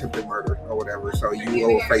or attempted murder or whatever. So you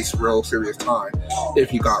will face real serious time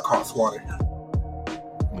if you got caught swatting.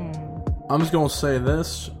 I'm just gonna say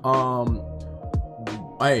this.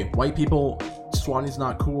 Hey, white people, swatting's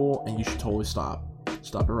not cool, and you should totally stop.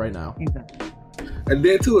 Stop it right now. Exactly. And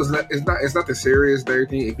then too, it's not the serious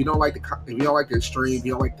everything. If you don't like the stream, if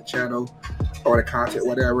you don't like the channel or the content,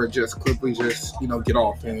 whatever, just quickly you know, get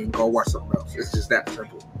off and go watch something else. It's just that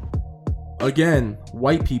simple. Again,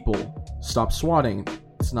 white people, stop swatting.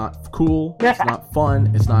 It's not cool. It's not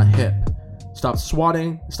fun. It's not hip. Stop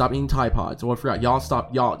swatting. Stop eating Tide Pods. Oh, I forgot. Y'all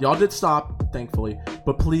stop. Y'all did stop, thankfully.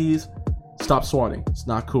 But please, stop swatting. It's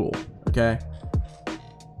not cool. Okay?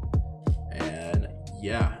 And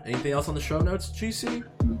yeah. Anything else on the show notes, GC?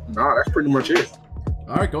 Nah, that's pretty much it.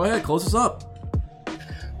 Alright, go ahead. Close us up.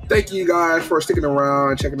 Thank you guys for sticking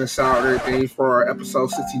around, checking us out, and everything for episode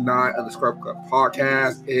 69 of the ScrubClub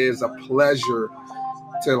podcast. It is a pleasure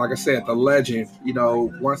to, like I said, the legend, you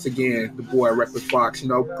know, once again, the boy Reckless Fox, you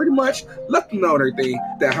know, pretty much let them know and everything,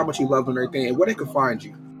 that how much you love them and everything, and where they can find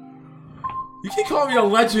you. You keep calling me a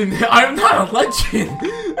legend. I'm not a legend.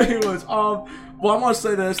 Anyways, well, I want to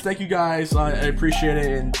say this. Thank you guys. I appreciate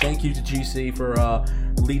it, and thank you to GC for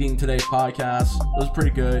leading today's podcast. It was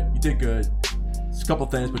pretty good. You did good. It's a couple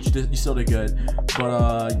things, but you still did good.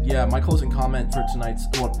 But yeah, my closing comment for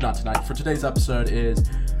for today's episode is,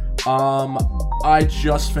 I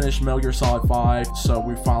just finished Metal Gear Solid 5, so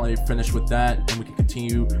we finally finished with that, and we can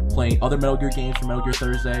continue playing other Metal Gear games for Metal Gear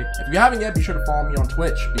Thursday. If you haven't yet, be sure to follow me on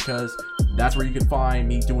Twitch, because that's where you can find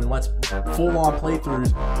me doing full-on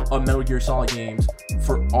playthroughs of Metal Gear Solid games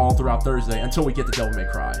for all throughout Thursday until we get to Devil May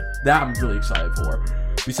Cry. That I'm really excited for,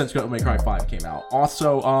 since Devil May Cry 5 came out.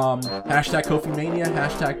 Also, hashtag Kofi Mania,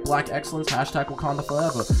 hashtag Black Excellence, hashtag Wakanda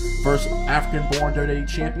Forever, first African-born WWE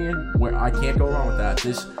champion, where I can't go wrong with that.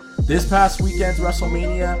 This past weekend's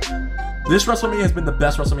WrestleMania, this WrestleMania has been the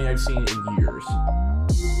best WrestleMania I've seen in years.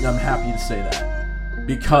 And I'm happy to say that,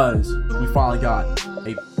 because we finally got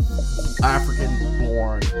a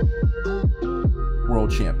African-born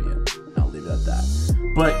world champion. I'll leave it at that.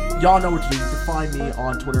 But y'all know what to do. You can find me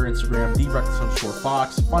on Twitter, Instagram,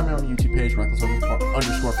 @Reckless_Fox. Find me on the YouTube page,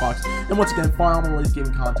 Reckless_Fox. And once again, find all the latest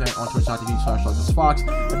gaming content on twitch.tv/RecklessFox.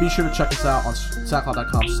 And be sure to check us out on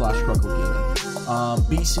SoundCloud.com/ScrubClub.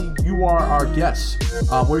 BC, you are our guest.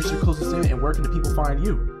 Where's your closing statement, and where can the people find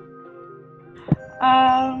you?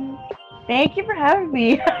 Thank you for having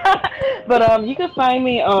me. But you can find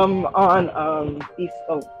me on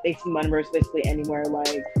basically Munverse, basically anywhere,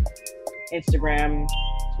 like Instagram,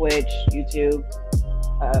 Twitch, YouTube,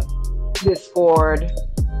 Discord.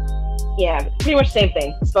 Yeah, pretty much same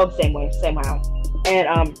thing. Spelled the same way, same how. And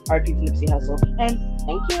RP to Nipsey Hussle. And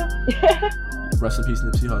thank you. Rest in peace,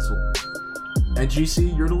 Nipsey Hussle. And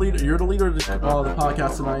GC, you're the leader. You're the leader of the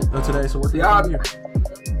podcast today. So we're here.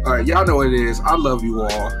 All right, y'all know what it is. I love you all,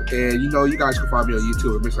 and you know you guys can find me on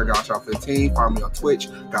YouTube at Mr. Gotcha15. Find me on Twitch,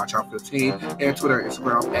 Gotcha15, and Twitter and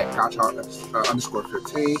Instagram at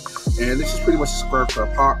Gotcha_15. And this is pretty much the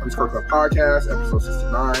ScrubClub podcast, episode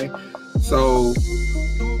 69. So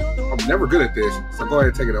I'm never good at this, so go ahead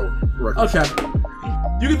and take it over. Okay.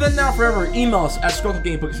 You can then now forever email us at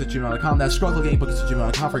ScrubClubGameBookies@gmail.com. That's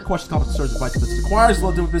ScrubClubGameBookies@gmail.com for your questions, comments, concerns, advice, and business inquiries.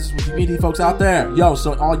 Love doing business with you indie folks out there. Yo,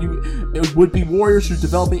 so all you would-be warriors who's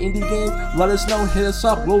developing indie games, let us know, hit us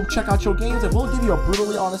up. We'll check out your games, and we'll give you a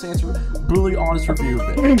brutally honest review of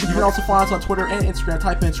it. You can also find us on Twitter and Instagram.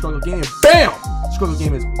 Type in ScrubClub Game, and BAM! ScrubClub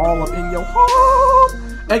Game is all up in your home.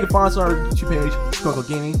 And you can find us on our YouTube page, ScrubClub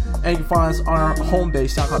Gaming. And you can find us on our home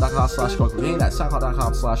base, soundcloud.com/ScrubClub Gaming. That's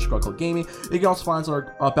soundcloud.com/ScrubClub Gaming. You can also find us on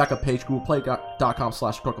our backup page,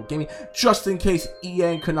 googleplay.com/ScrubClub Gaming, just in case EA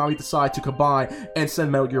and Konami decide to combine and send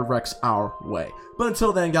Metal Gear Rex our way. But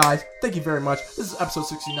until then, guys, thank you very much. This is episode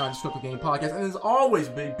 69 of the ScrubClub Gaming Podcast. And as always,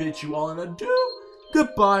 we bid you all an adieu,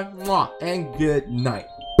 goodbye, mwah, and good night.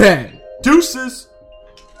 Bang! Deuces!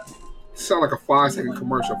 Sound like a 5-second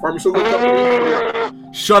commercial. Pharmaceutical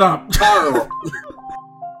company. Shut up! Terrible.